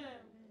us. Amen.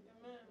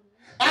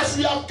 As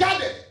we have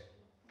gathered,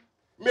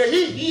 may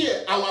he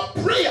hear our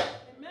prayer.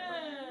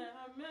 Amen.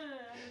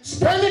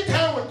 Spending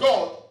time with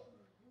God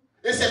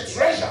is a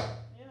treasure.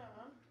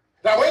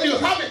 That when you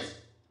have it,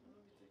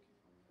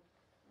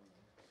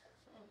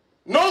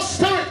 no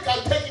spirit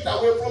can take it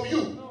away from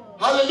you.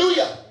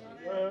 Hallelujah.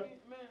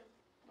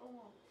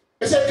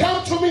 He said,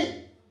 come to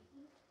me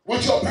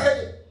with your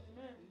burden.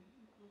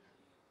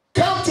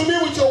 Come to me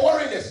with your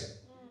weariness.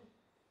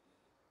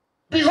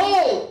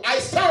 Behold, I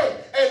stand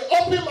and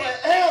open my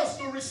hands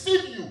to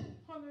receive you.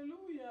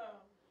 Hallelujah.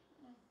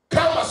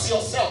 Come as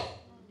yourself.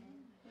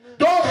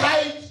 Don't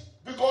hide,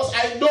 because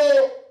I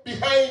know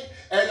behind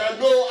and I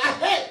know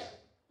ahead.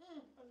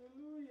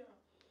 Hallelujah.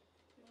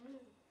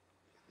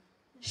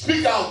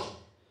 Speak out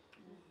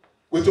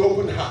with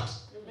open heart.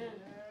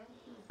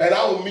 And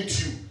I will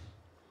meet you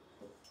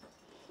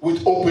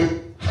with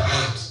open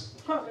heart.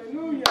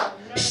 Hallelujah.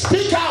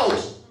 Speak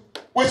out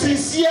with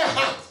sincere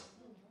heart.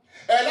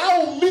 And I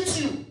will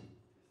meet you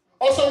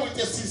also with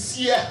a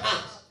sincere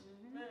heart.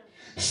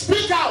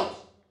 Speak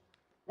out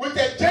with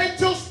a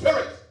gentle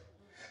spirit.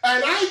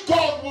 And I,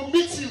 God, will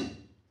meet you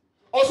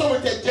also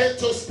with a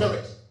gentle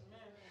spirit.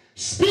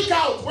 Speak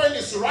out when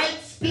it's right.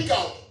 Speak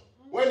out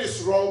when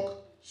it's wrong.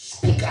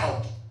 Speak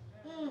out.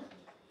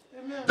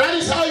 That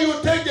is how you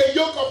take the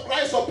yoke of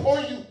Christ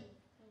upon you.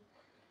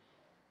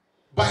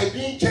 By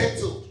being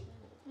gentle.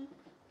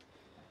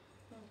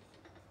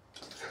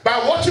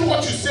 By watching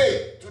what you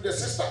say to the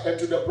sister and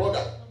to the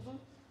brother.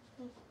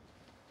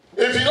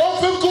 If it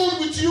don't feel good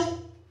with you,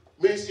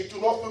 means it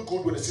will not feel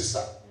good with the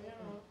sister.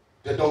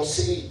 Then don't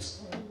say it.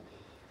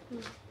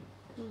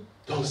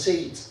 Don't say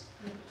it.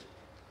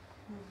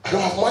 I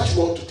don't have much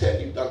more to tell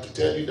you than to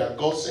tell you that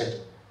God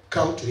said,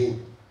 come to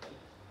him.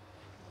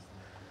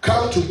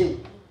 Come to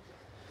him.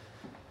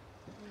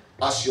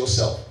 Ask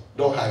yourself.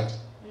 Don't hide.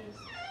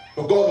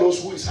 But God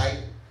knows who is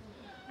hiding.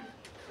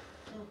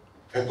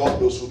 And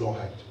God knows who don't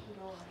hide.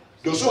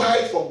 Those who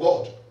hide from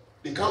God,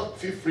 they can't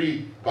feel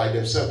free by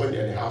themselves when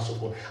they're in the house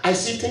of God. I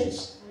see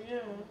things.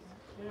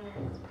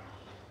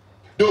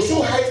 Those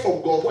who hide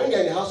from God, when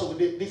they're in the house of God,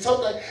 they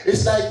sometimes,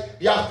 it's like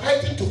they are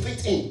fighting to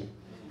fit in.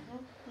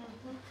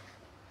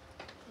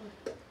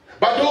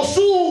 But those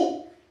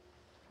who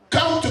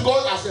come to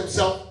God as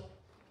themselves,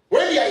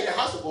 when they are in the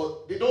house of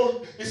God, they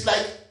don't, it's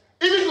like,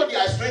 even though they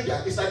are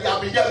strangers, it's like they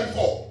have been there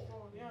before.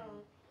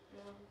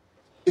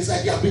 It's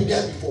like they have been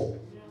there before.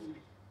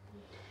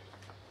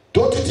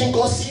 Don't you think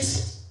God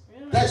sees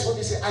it? That's what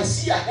they say. I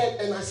see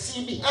ahead and I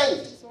see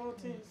behind.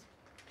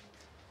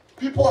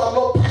 People are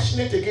not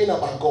passionate again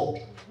about God.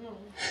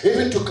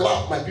 Even to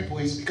clap, my people,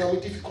 is becoming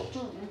difficult.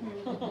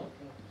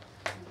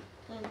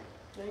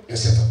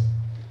 Etc.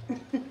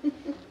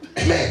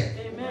 Amen.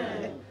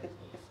 Amen.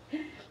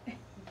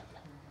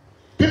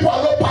 People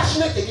are not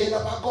passionate again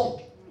about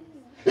God.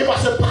 If I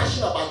say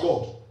passionate about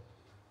God,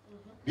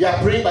 they are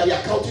praying, but they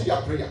are counting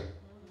their prayer.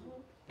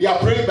 They are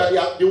praying, but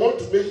they want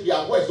to make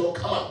their words don't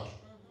come out.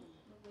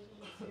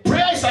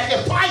 Prayer is like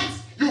a fight.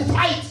 You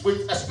fight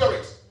with a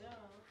spirit.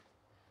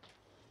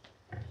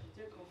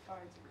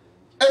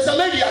 There's a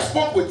lady I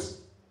spoke with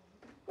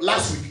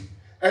last week,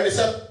 and they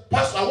said,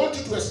 Pastor, I want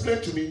you to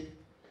explain to me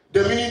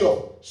the meaning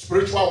of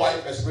spiritual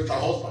wife and spiritual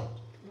husband.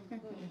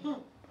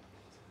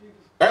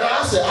 And I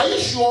asked her, are you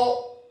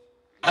sure?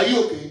 Are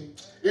you okay?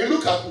 He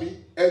looked at me,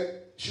 and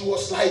she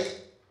was like,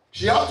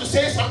 she had to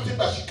say something,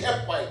 but she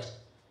kept quiet.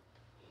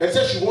 And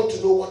said she wanted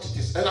to know what it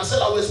is. And I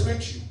said, I will explain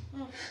to you.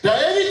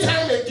 That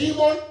anytime a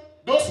demon,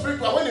 those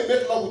spiritual, when they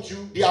make love with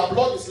you, their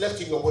blood is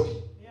left in your body.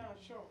 Yeah,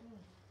 sure.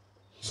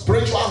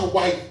 Spiritual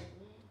wife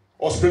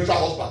or spiritual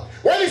husband.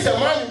 When it's a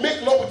man, you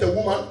make love with a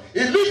woman,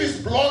 he leaves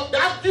his blood,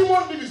 that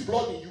demon leaves his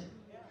blood in you.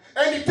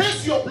 Yeah. And he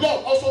takes your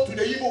blood also to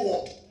the evil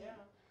world. Yeah.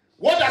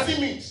 What does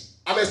it mean?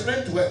 I'm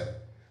explaining to her.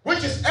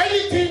 Which is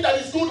anything that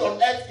is good on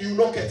earth, you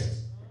will not get it.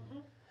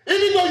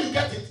 Even though you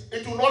get it,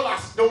 it will not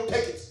last. Don't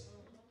take it.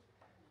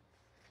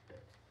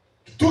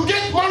 To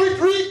get married,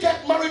 really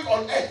get married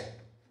on earth,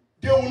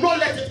 they will not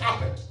let it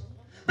happen.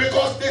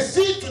 Because they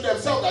see to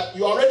themselves that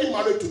you are already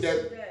married to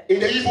them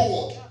in the evil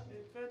world.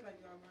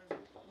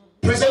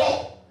 Praise the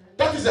Lord.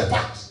 That is a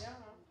fact.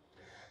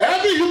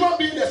 Every human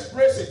being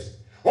expresses it.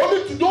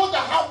 Only to those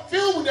that have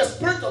filled with the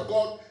Spirit of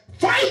God,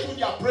 fight with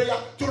their prayer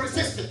to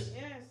resist it.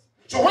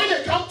 So when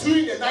they come to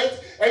you in the night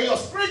and your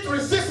spirit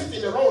resists it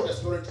in the realm of the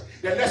Spirit,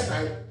 the next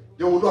time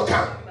they will not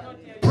come.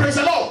 Praise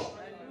the Lord.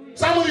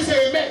 Somebody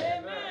say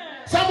amen.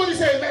 Somebody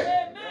say amen.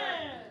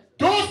 Amen.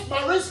 Those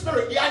marine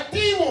spirits, they are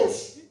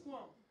demons.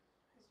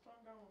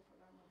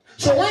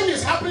 So when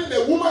it's happening,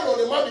 the woman or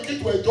the man begin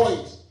to enjoy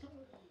it.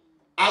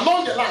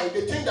 Along the line,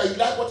 they think that you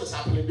like what is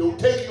happening. They will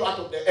take you out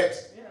of the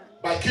earth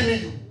by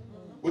killing you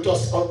with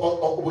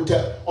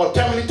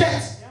untimely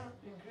death.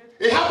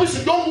 It happens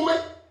to young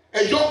women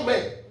and young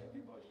men.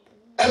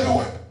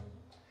 Everyone.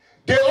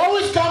 They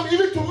always come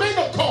even to men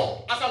of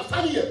God. As I'm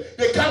standing here,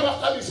 they come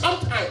after me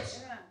sometimes.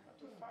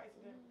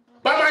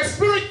 But my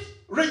spirit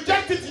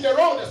reject it in the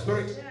realm of the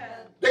spirit.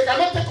 They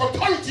cannot take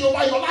authority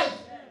over your life.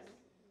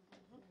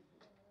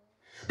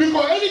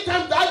 Because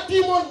anytime that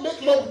demon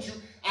make love with you,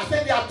 I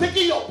said they are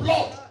taking your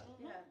blood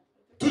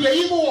to the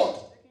evil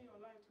world.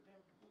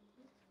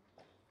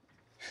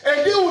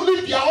 And they will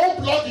leave their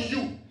own blood in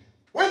you.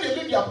 When they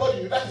leave their blood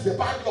in you, that is a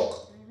bad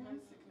luck.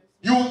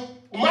 You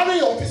marry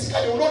your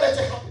physical, they will not let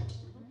it happen.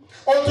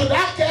 Until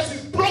that curse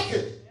is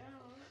broken.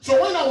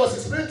 So when I was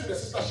explaining to the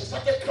sister, she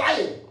started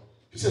crying.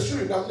 She said,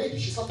 "Sorry, that lady,"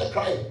 she started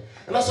crying.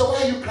 And I said,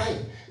 "Why are you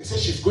crying?" He said,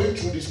 "She's going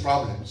through these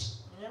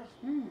problems."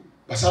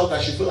 But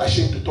sometimes she feels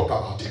ashamed to talk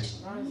about it.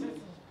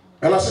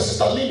 And I said,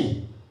 "Sister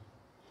Lily,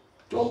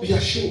 don't be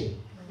ashamed.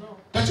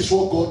 That is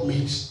what God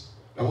means.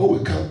 And when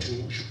we come to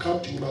Him, we should come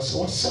to Him as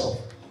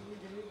ourselves."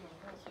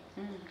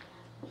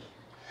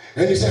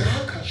 And he said,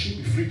 "How can she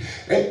be free?"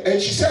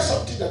 And she said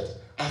something that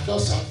I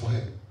felt sad for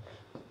her.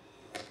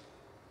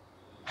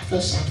 I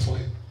felt sad for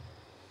her.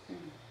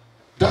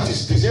 That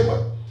is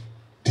December.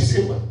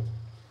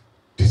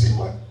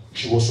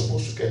 She was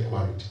supposed to get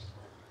married.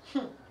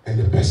 And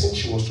the person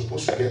she was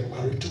supposed to get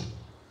married to,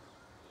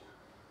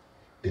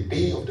 the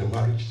day of the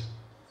marriage,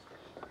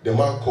 the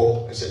man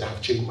called and said,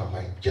 "I've changed my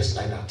mind," just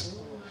like that.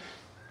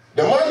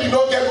 The man did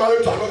not get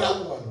married to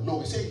another woman. No,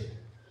 he said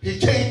he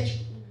changed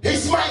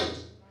his mind.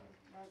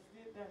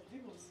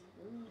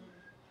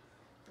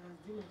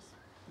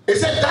 He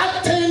said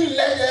that thing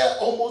led her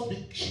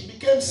she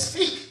became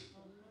sick.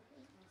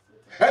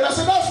 And I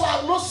said, "That's why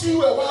I've not seen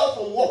you a while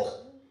from work."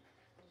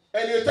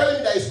 And you're telling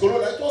me that it's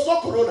corona. It was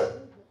not corona.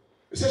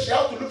 He said she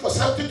had to look for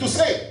something to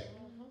say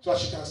so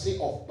she can say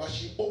off. But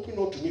she opened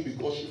up to me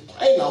because she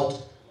find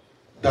out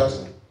that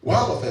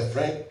one of her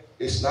friends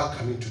is now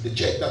coming to the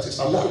church. That is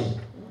Amali,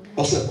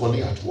 also a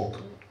colleague at work.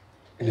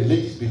 And the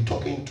lady's been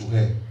talking to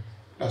her.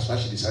 That's why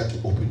she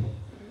decided to open up.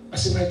 I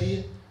said, "My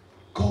dear,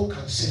 God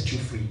can set you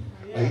free.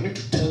 But you need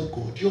to tell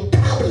God your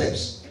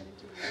problems."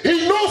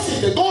 He knows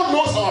it. God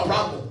knows our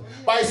problem.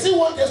 But I still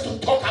want us to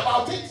talk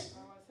about it.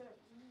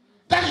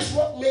 That is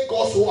what makes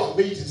God so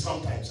amazing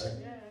sometimes.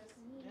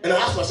 And I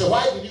asked myself,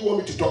 why did you want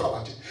me to talk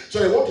about it?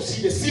 So I want to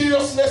see the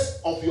seriousness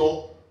of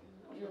your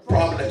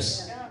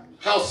problems.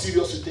 How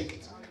serious you take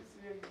it.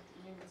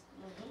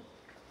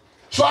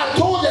 So I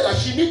told her that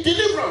she needs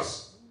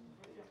deliverance.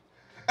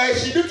 And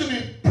she needs to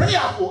be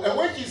prayerful. And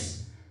when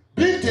she's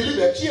being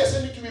delivered, she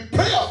has needs to be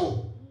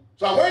prayerful.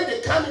 So when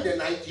they come in the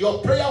night,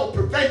 your prayer will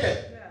prevent them.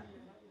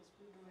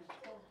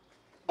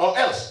 Or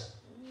else,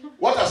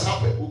 what has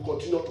happened will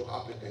continue to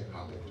happen and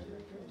happen.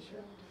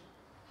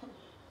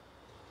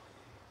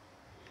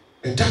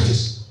 And that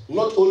is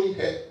not only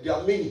her, there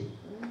are many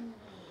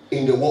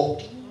in the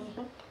world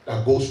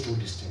that goes through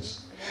these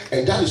things.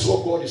 And that is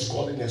what God is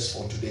calling us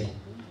for today.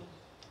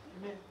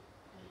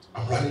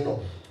 I'm running up.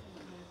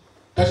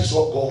 That is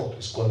what God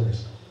is calling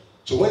us.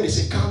 So when they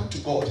say come to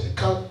God, they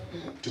come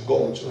to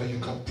God so that you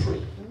can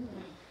pray.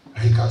 And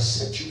He can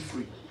set you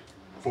free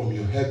from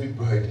your heavy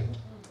burden.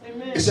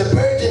 Amen. It's a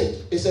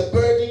burden. It's a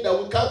burden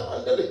that we can't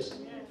handle it.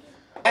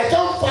 I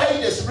can't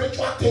find the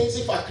spiritual things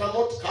if I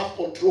cannot have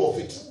control of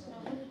it.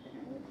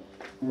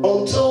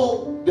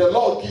 Until the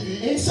Lord give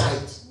you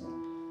insight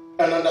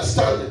and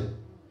understanding,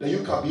 then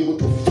you can be able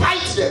to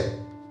fight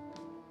them.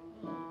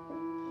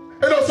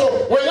 And also,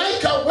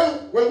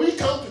 when we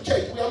come to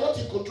church, we are not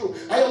in control.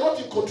 I am not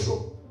in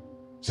control.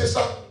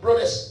 Sister,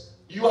 brothers,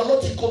 you are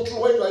not in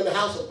control when you are in the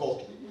house of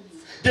God.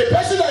 The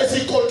person that is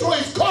in control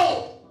is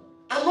God.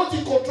 I'm not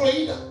in control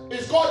either.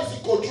 It's God is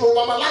in control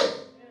of my life.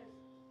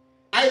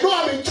 I know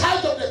I'm in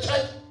charge of the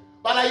church,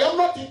 but I am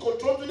not in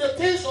control to the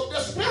things of the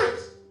Spirit.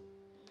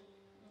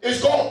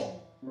 It's God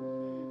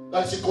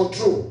that is in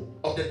control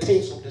of the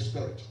things of the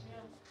Spirit.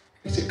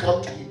 He said,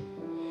 come to Him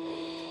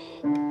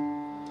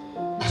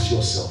as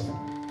yourself,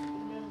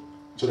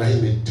 so that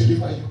He may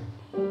deliver you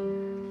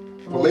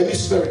from any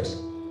spirit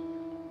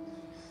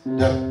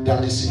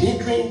that is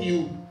hindering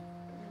you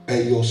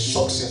and your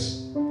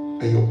success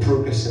and your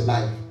progress in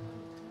life.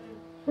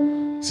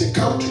 Say,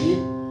 come to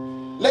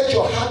Him. Let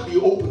your heart be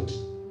opened.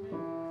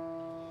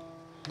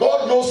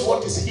 God knows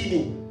what is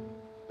hidden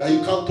that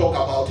you can't talk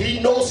about. He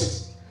knows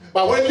it.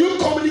 But when you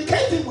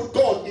communicate with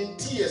God in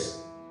tears,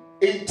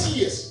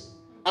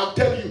 I'm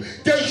telling you,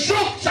 the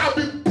yoke shall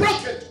be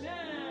broken.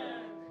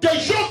 The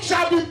yoke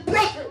shall be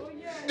broken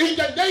in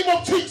the name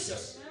of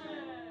Jesus.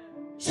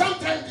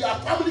 Sometimes there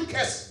are family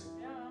curses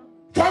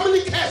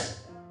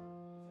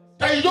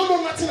that you don't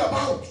know nothing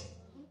about.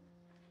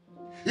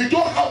 You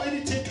don't have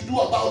anything to do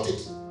about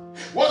it.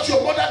 What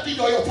your mother did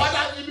or your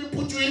father even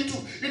put you into,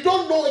 you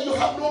don't know, you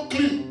have no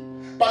clue.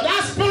 But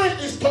that spirit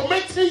is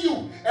tormenting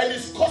you and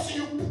is causing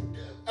you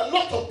a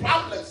lot of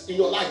problems in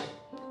your life.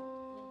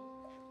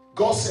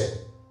 God said,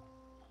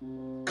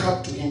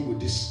 come to Him with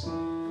this.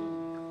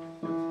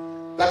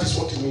 That is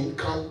what He means.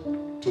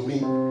 Come to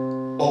me,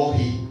 all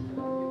ye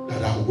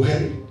that are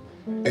weary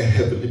and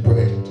heavily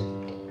burdened.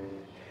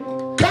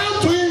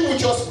 Come to Him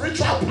with your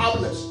spiritual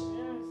problems,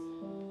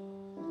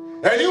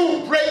 and He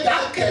will break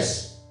that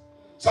curse.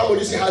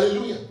 Somebody say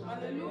hallelujah.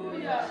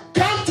 Hallelujah.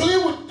 Come to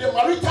Him with the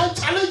marital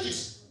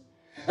challenges,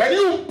 and He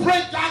will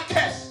break that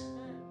curse.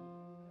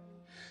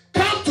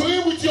 Come to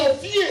Him with your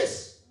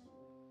fears,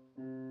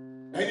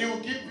 and He will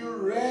give you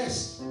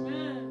rest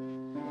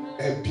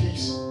and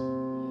peace.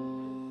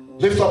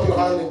 Lift up your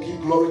hand and give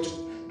glory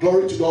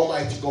to the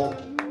Almighty God.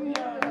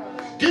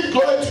 Give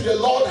glory to the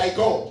Lord thy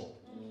God,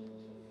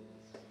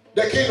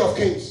 the King of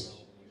Kings,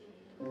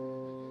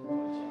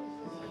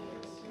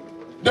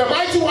 the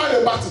mighty one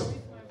in battle.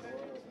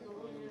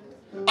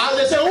 And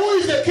they say, who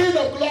is the King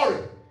of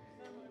glory?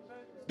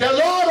 The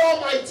Lord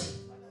Almighty,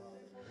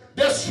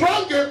 the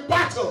strong in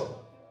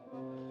battle.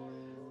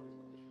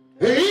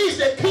 He is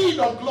the King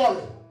of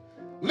glory.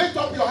 Lift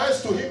up your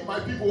hands to Him, my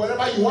people,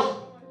 wherever you are,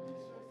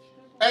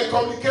 and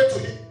communicate to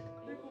Him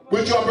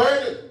with your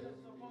burden.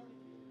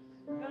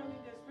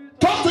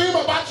 Talk to Him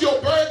about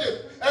your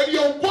burden and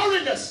your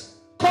worriness.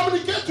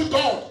 Communicate to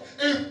God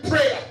in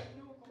prayer.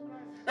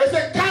 And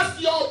say,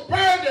 cast your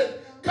burden,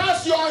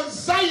 cast your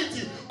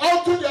anxiety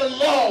unto the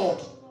Lord.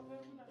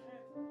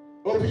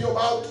 Open your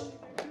mouth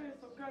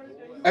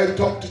and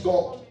talk to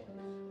God.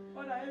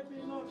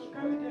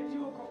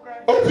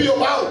 Open your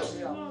mouth.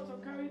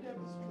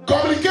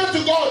 Communicate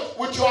to God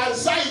with your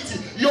anxiety,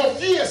 your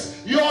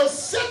fears, your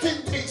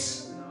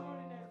uncertainties.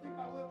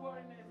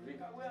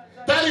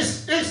 That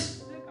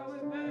is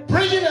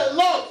bringing a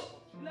lot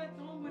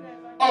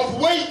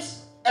of weight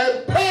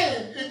and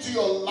pain into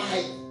your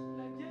life.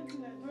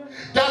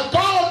 That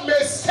God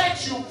may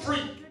set you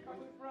free.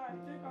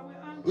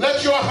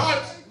 Let your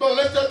heart be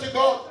lifted to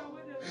God.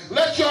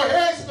 Let your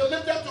hands be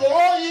lifted to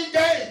all ye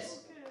gates,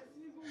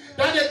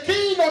 that the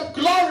King of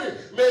glory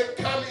may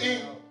come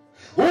in.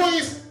 Who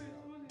is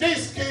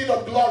this King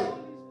of glory?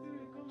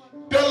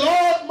 The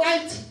Lord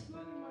mighty,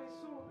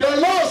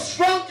 the Lord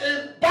strong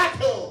in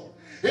battle.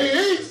 He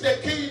is the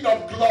King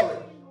of glory.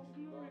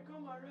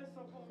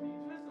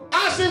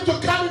 Ask Him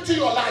to come into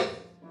your life.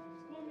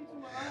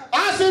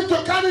 Ask Him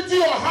to come into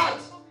your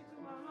heart.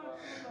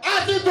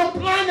 Ask Him to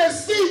plant a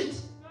seed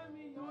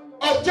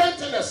of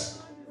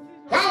gentleness,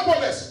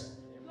 humbleness,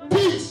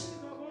 peace,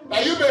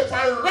 that you may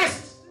find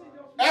rest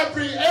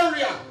every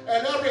area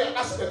and every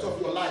aspect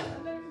of your life.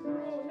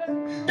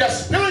 The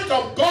Spirit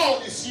of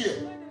God is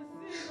here,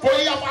 for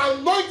He has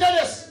anointed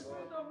us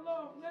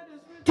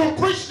to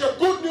preach the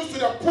good news to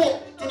the poor,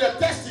 to the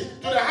thirsty,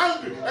 to the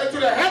hungry, and to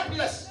the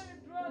helpless,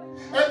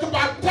 and to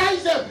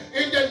baptize them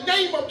in the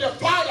name of the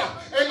Father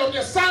and of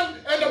the Son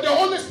and of the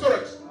Holy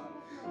Spirit.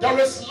 There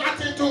is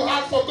nothing too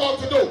hard for God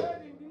to do.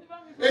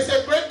 He's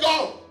a great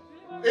God.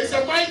 He's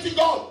a mighty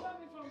God.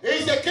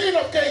 He's the King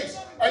of Kings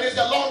and He's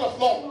the Lord of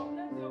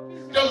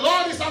Lords. The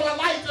Lord is our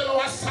light and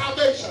our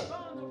salvation.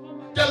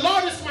 The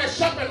Lord is my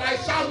shepherd, I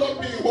shall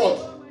not be in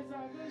want.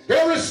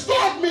 He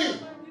restored me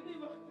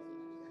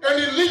and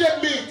he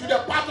leaded me to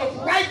the path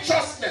of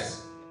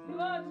righteousness.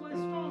 Lord, my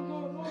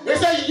stronghold. He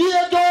said,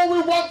 yea, though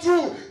we walk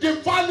through the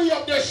valley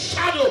of the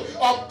shadow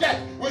of death,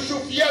 we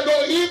should fear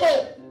no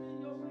evil.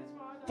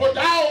 For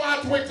thou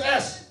art with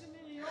us.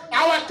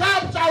 Our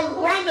cup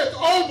shall run it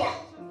over,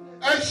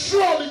 and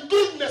surely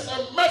goodness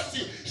and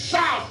mercy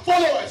shall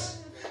follow us.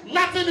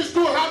 Nothing is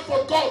too hard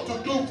for God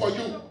to do for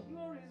you.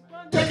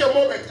 Take a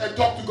moment and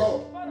talk to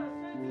God.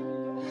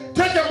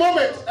 Take a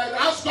moment and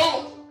ask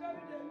God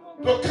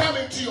to come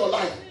into your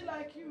life.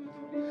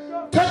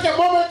 Take a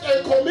moment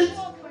and commit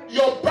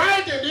your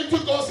burden into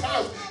God's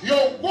hands,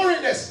 your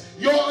worriness,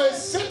 your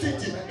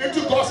uncertainty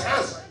into God's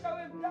hands.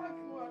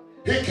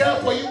 He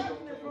cares for you,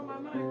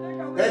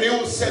 and he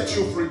will set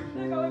you free.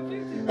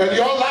 And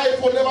your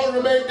life will never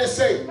remain the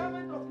same.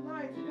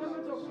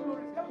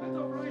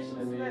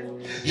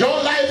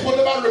 Your life will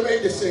never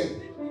remain the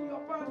same.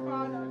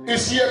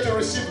 It's here to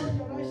receive you.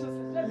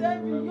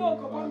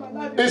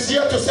 It's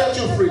here to set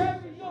you free.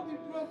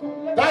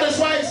 That is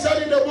why he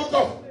said in the book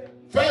of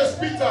 1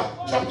 Peter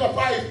chapter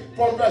 5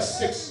 from verse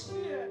 6.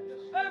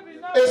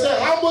 He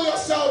said, humble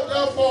yourself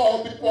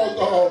therefore before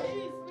God,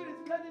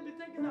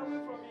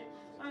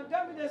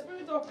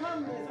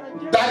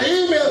 that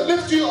he may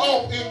lift you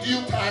up in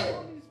due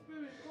time.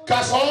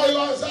 Cast all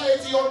your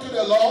anxiety unto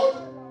the Lord.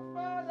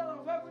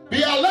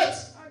 Be alert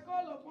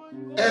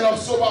and of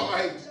sober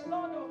mind.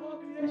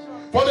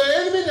 For the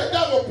enemy, the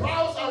devil,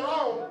 prowls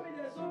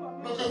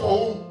around looking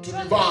for whom to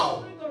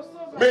devour.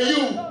 May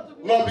you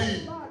not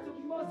be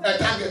a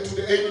target to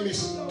the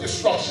enemy's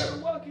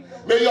destruction.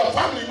 May your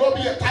family not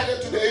be a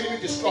target to the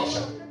enemy's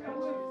destruction.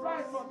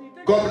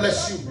 God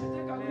bless you.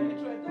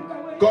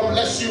 God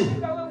bless you.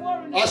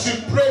 As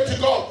you pray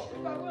to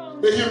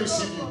God, may he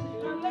receive you.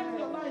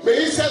 May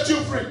he set you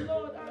free.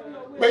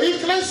 May he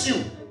cleanse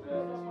you.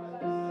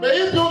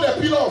 May he build a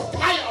pillar of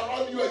fire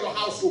around you and your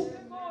household.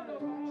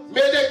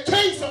 May the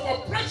chains of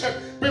oppression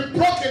be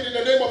broken in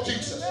the name of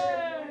Jesus.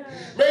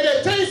 May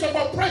the chains of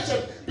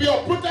oppression be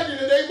uprooted in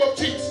the name of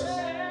Jesus.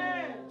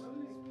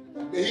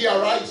 May he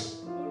arise.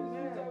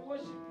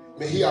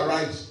 May he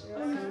arise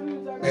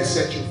and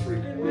set you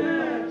free.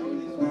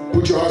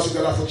 Put your hands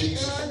together for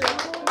Jesus.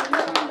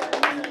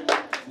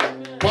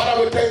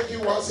 Father, we thank you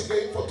once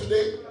again for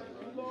today.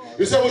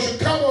 You said we should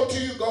come unto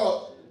you,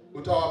 God,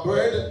 with our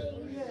burden,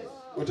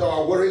 with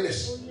our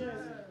weariness.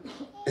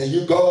 And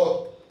you,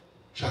 God,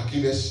 shall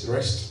give us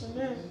rest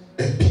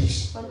and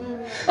peace.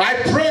 I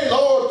pray,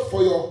 Lord,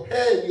 for your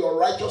hand, your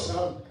righteous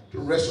hand, to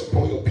rest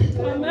upon your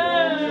people.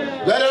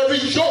 Let every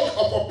yoke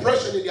of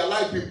oppression in their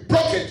life be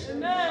broken.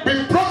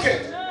 Be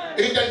broken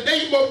in the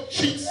name of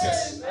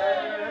Jesus.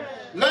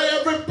 Let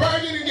every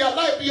burden in their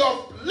life be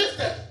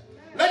uplifted.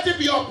 Let it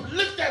be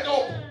uplifted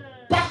up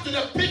back to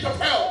the pit of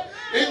hell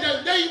in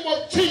the name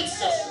of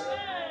Jesus.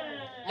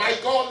 My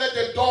God, let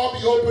the door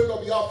be opened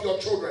on behalf of your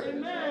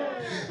children.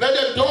 Let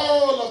the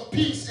door of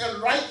peace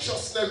and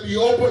righteousness be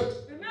opened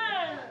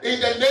in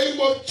the name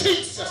of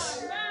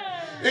Jesus.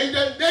 In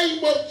the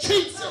name of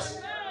Jesus.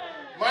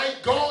 My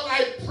God,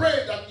 I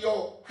pray that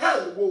your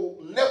hand will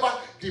never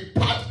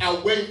depart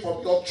away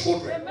from your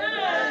children.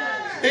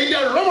 In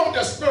the realm of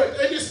the spirit,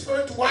 any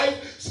spirit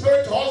wife,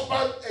 spirit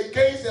husband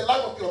against the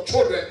life of your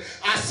children,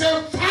 I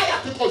send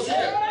fire to consume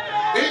them.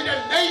 In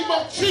the name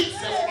of Jesus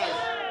Christ,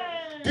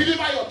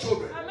 deliver your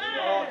children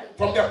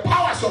from the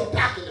powers of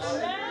darkness,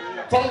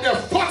 from the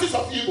forces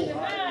of evil.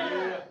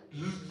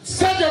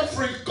 Set them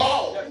free,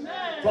 God,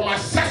 from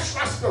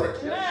ancestral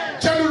spirit,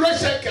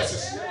 generation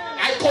curses.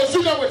 I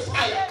consume them with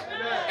fire.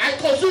 I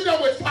consume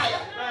them with fire.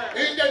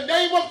 In the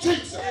name of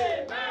Jesus.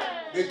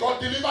 May God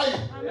deliver you,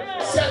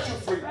 set you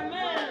free.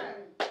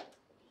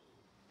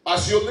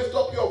 As you lift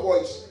up your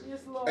voice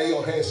and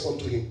your hands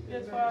unto him,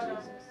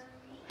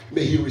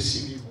 may he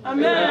receive you.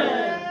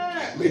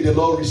 Amen. May the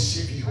Lord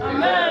receive you.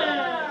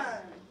 Amen.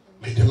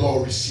 May the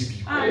Lord receive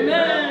you.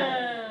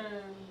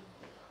 Amen.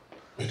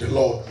 May the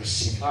Lord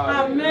receive you.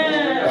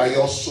 Amen. That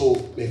your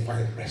soul may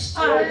find rest.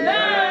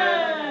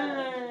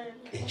 Amen.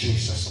 In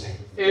Jesus' name.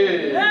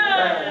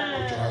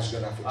 Amen. Put your hands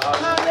together for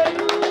Jesus.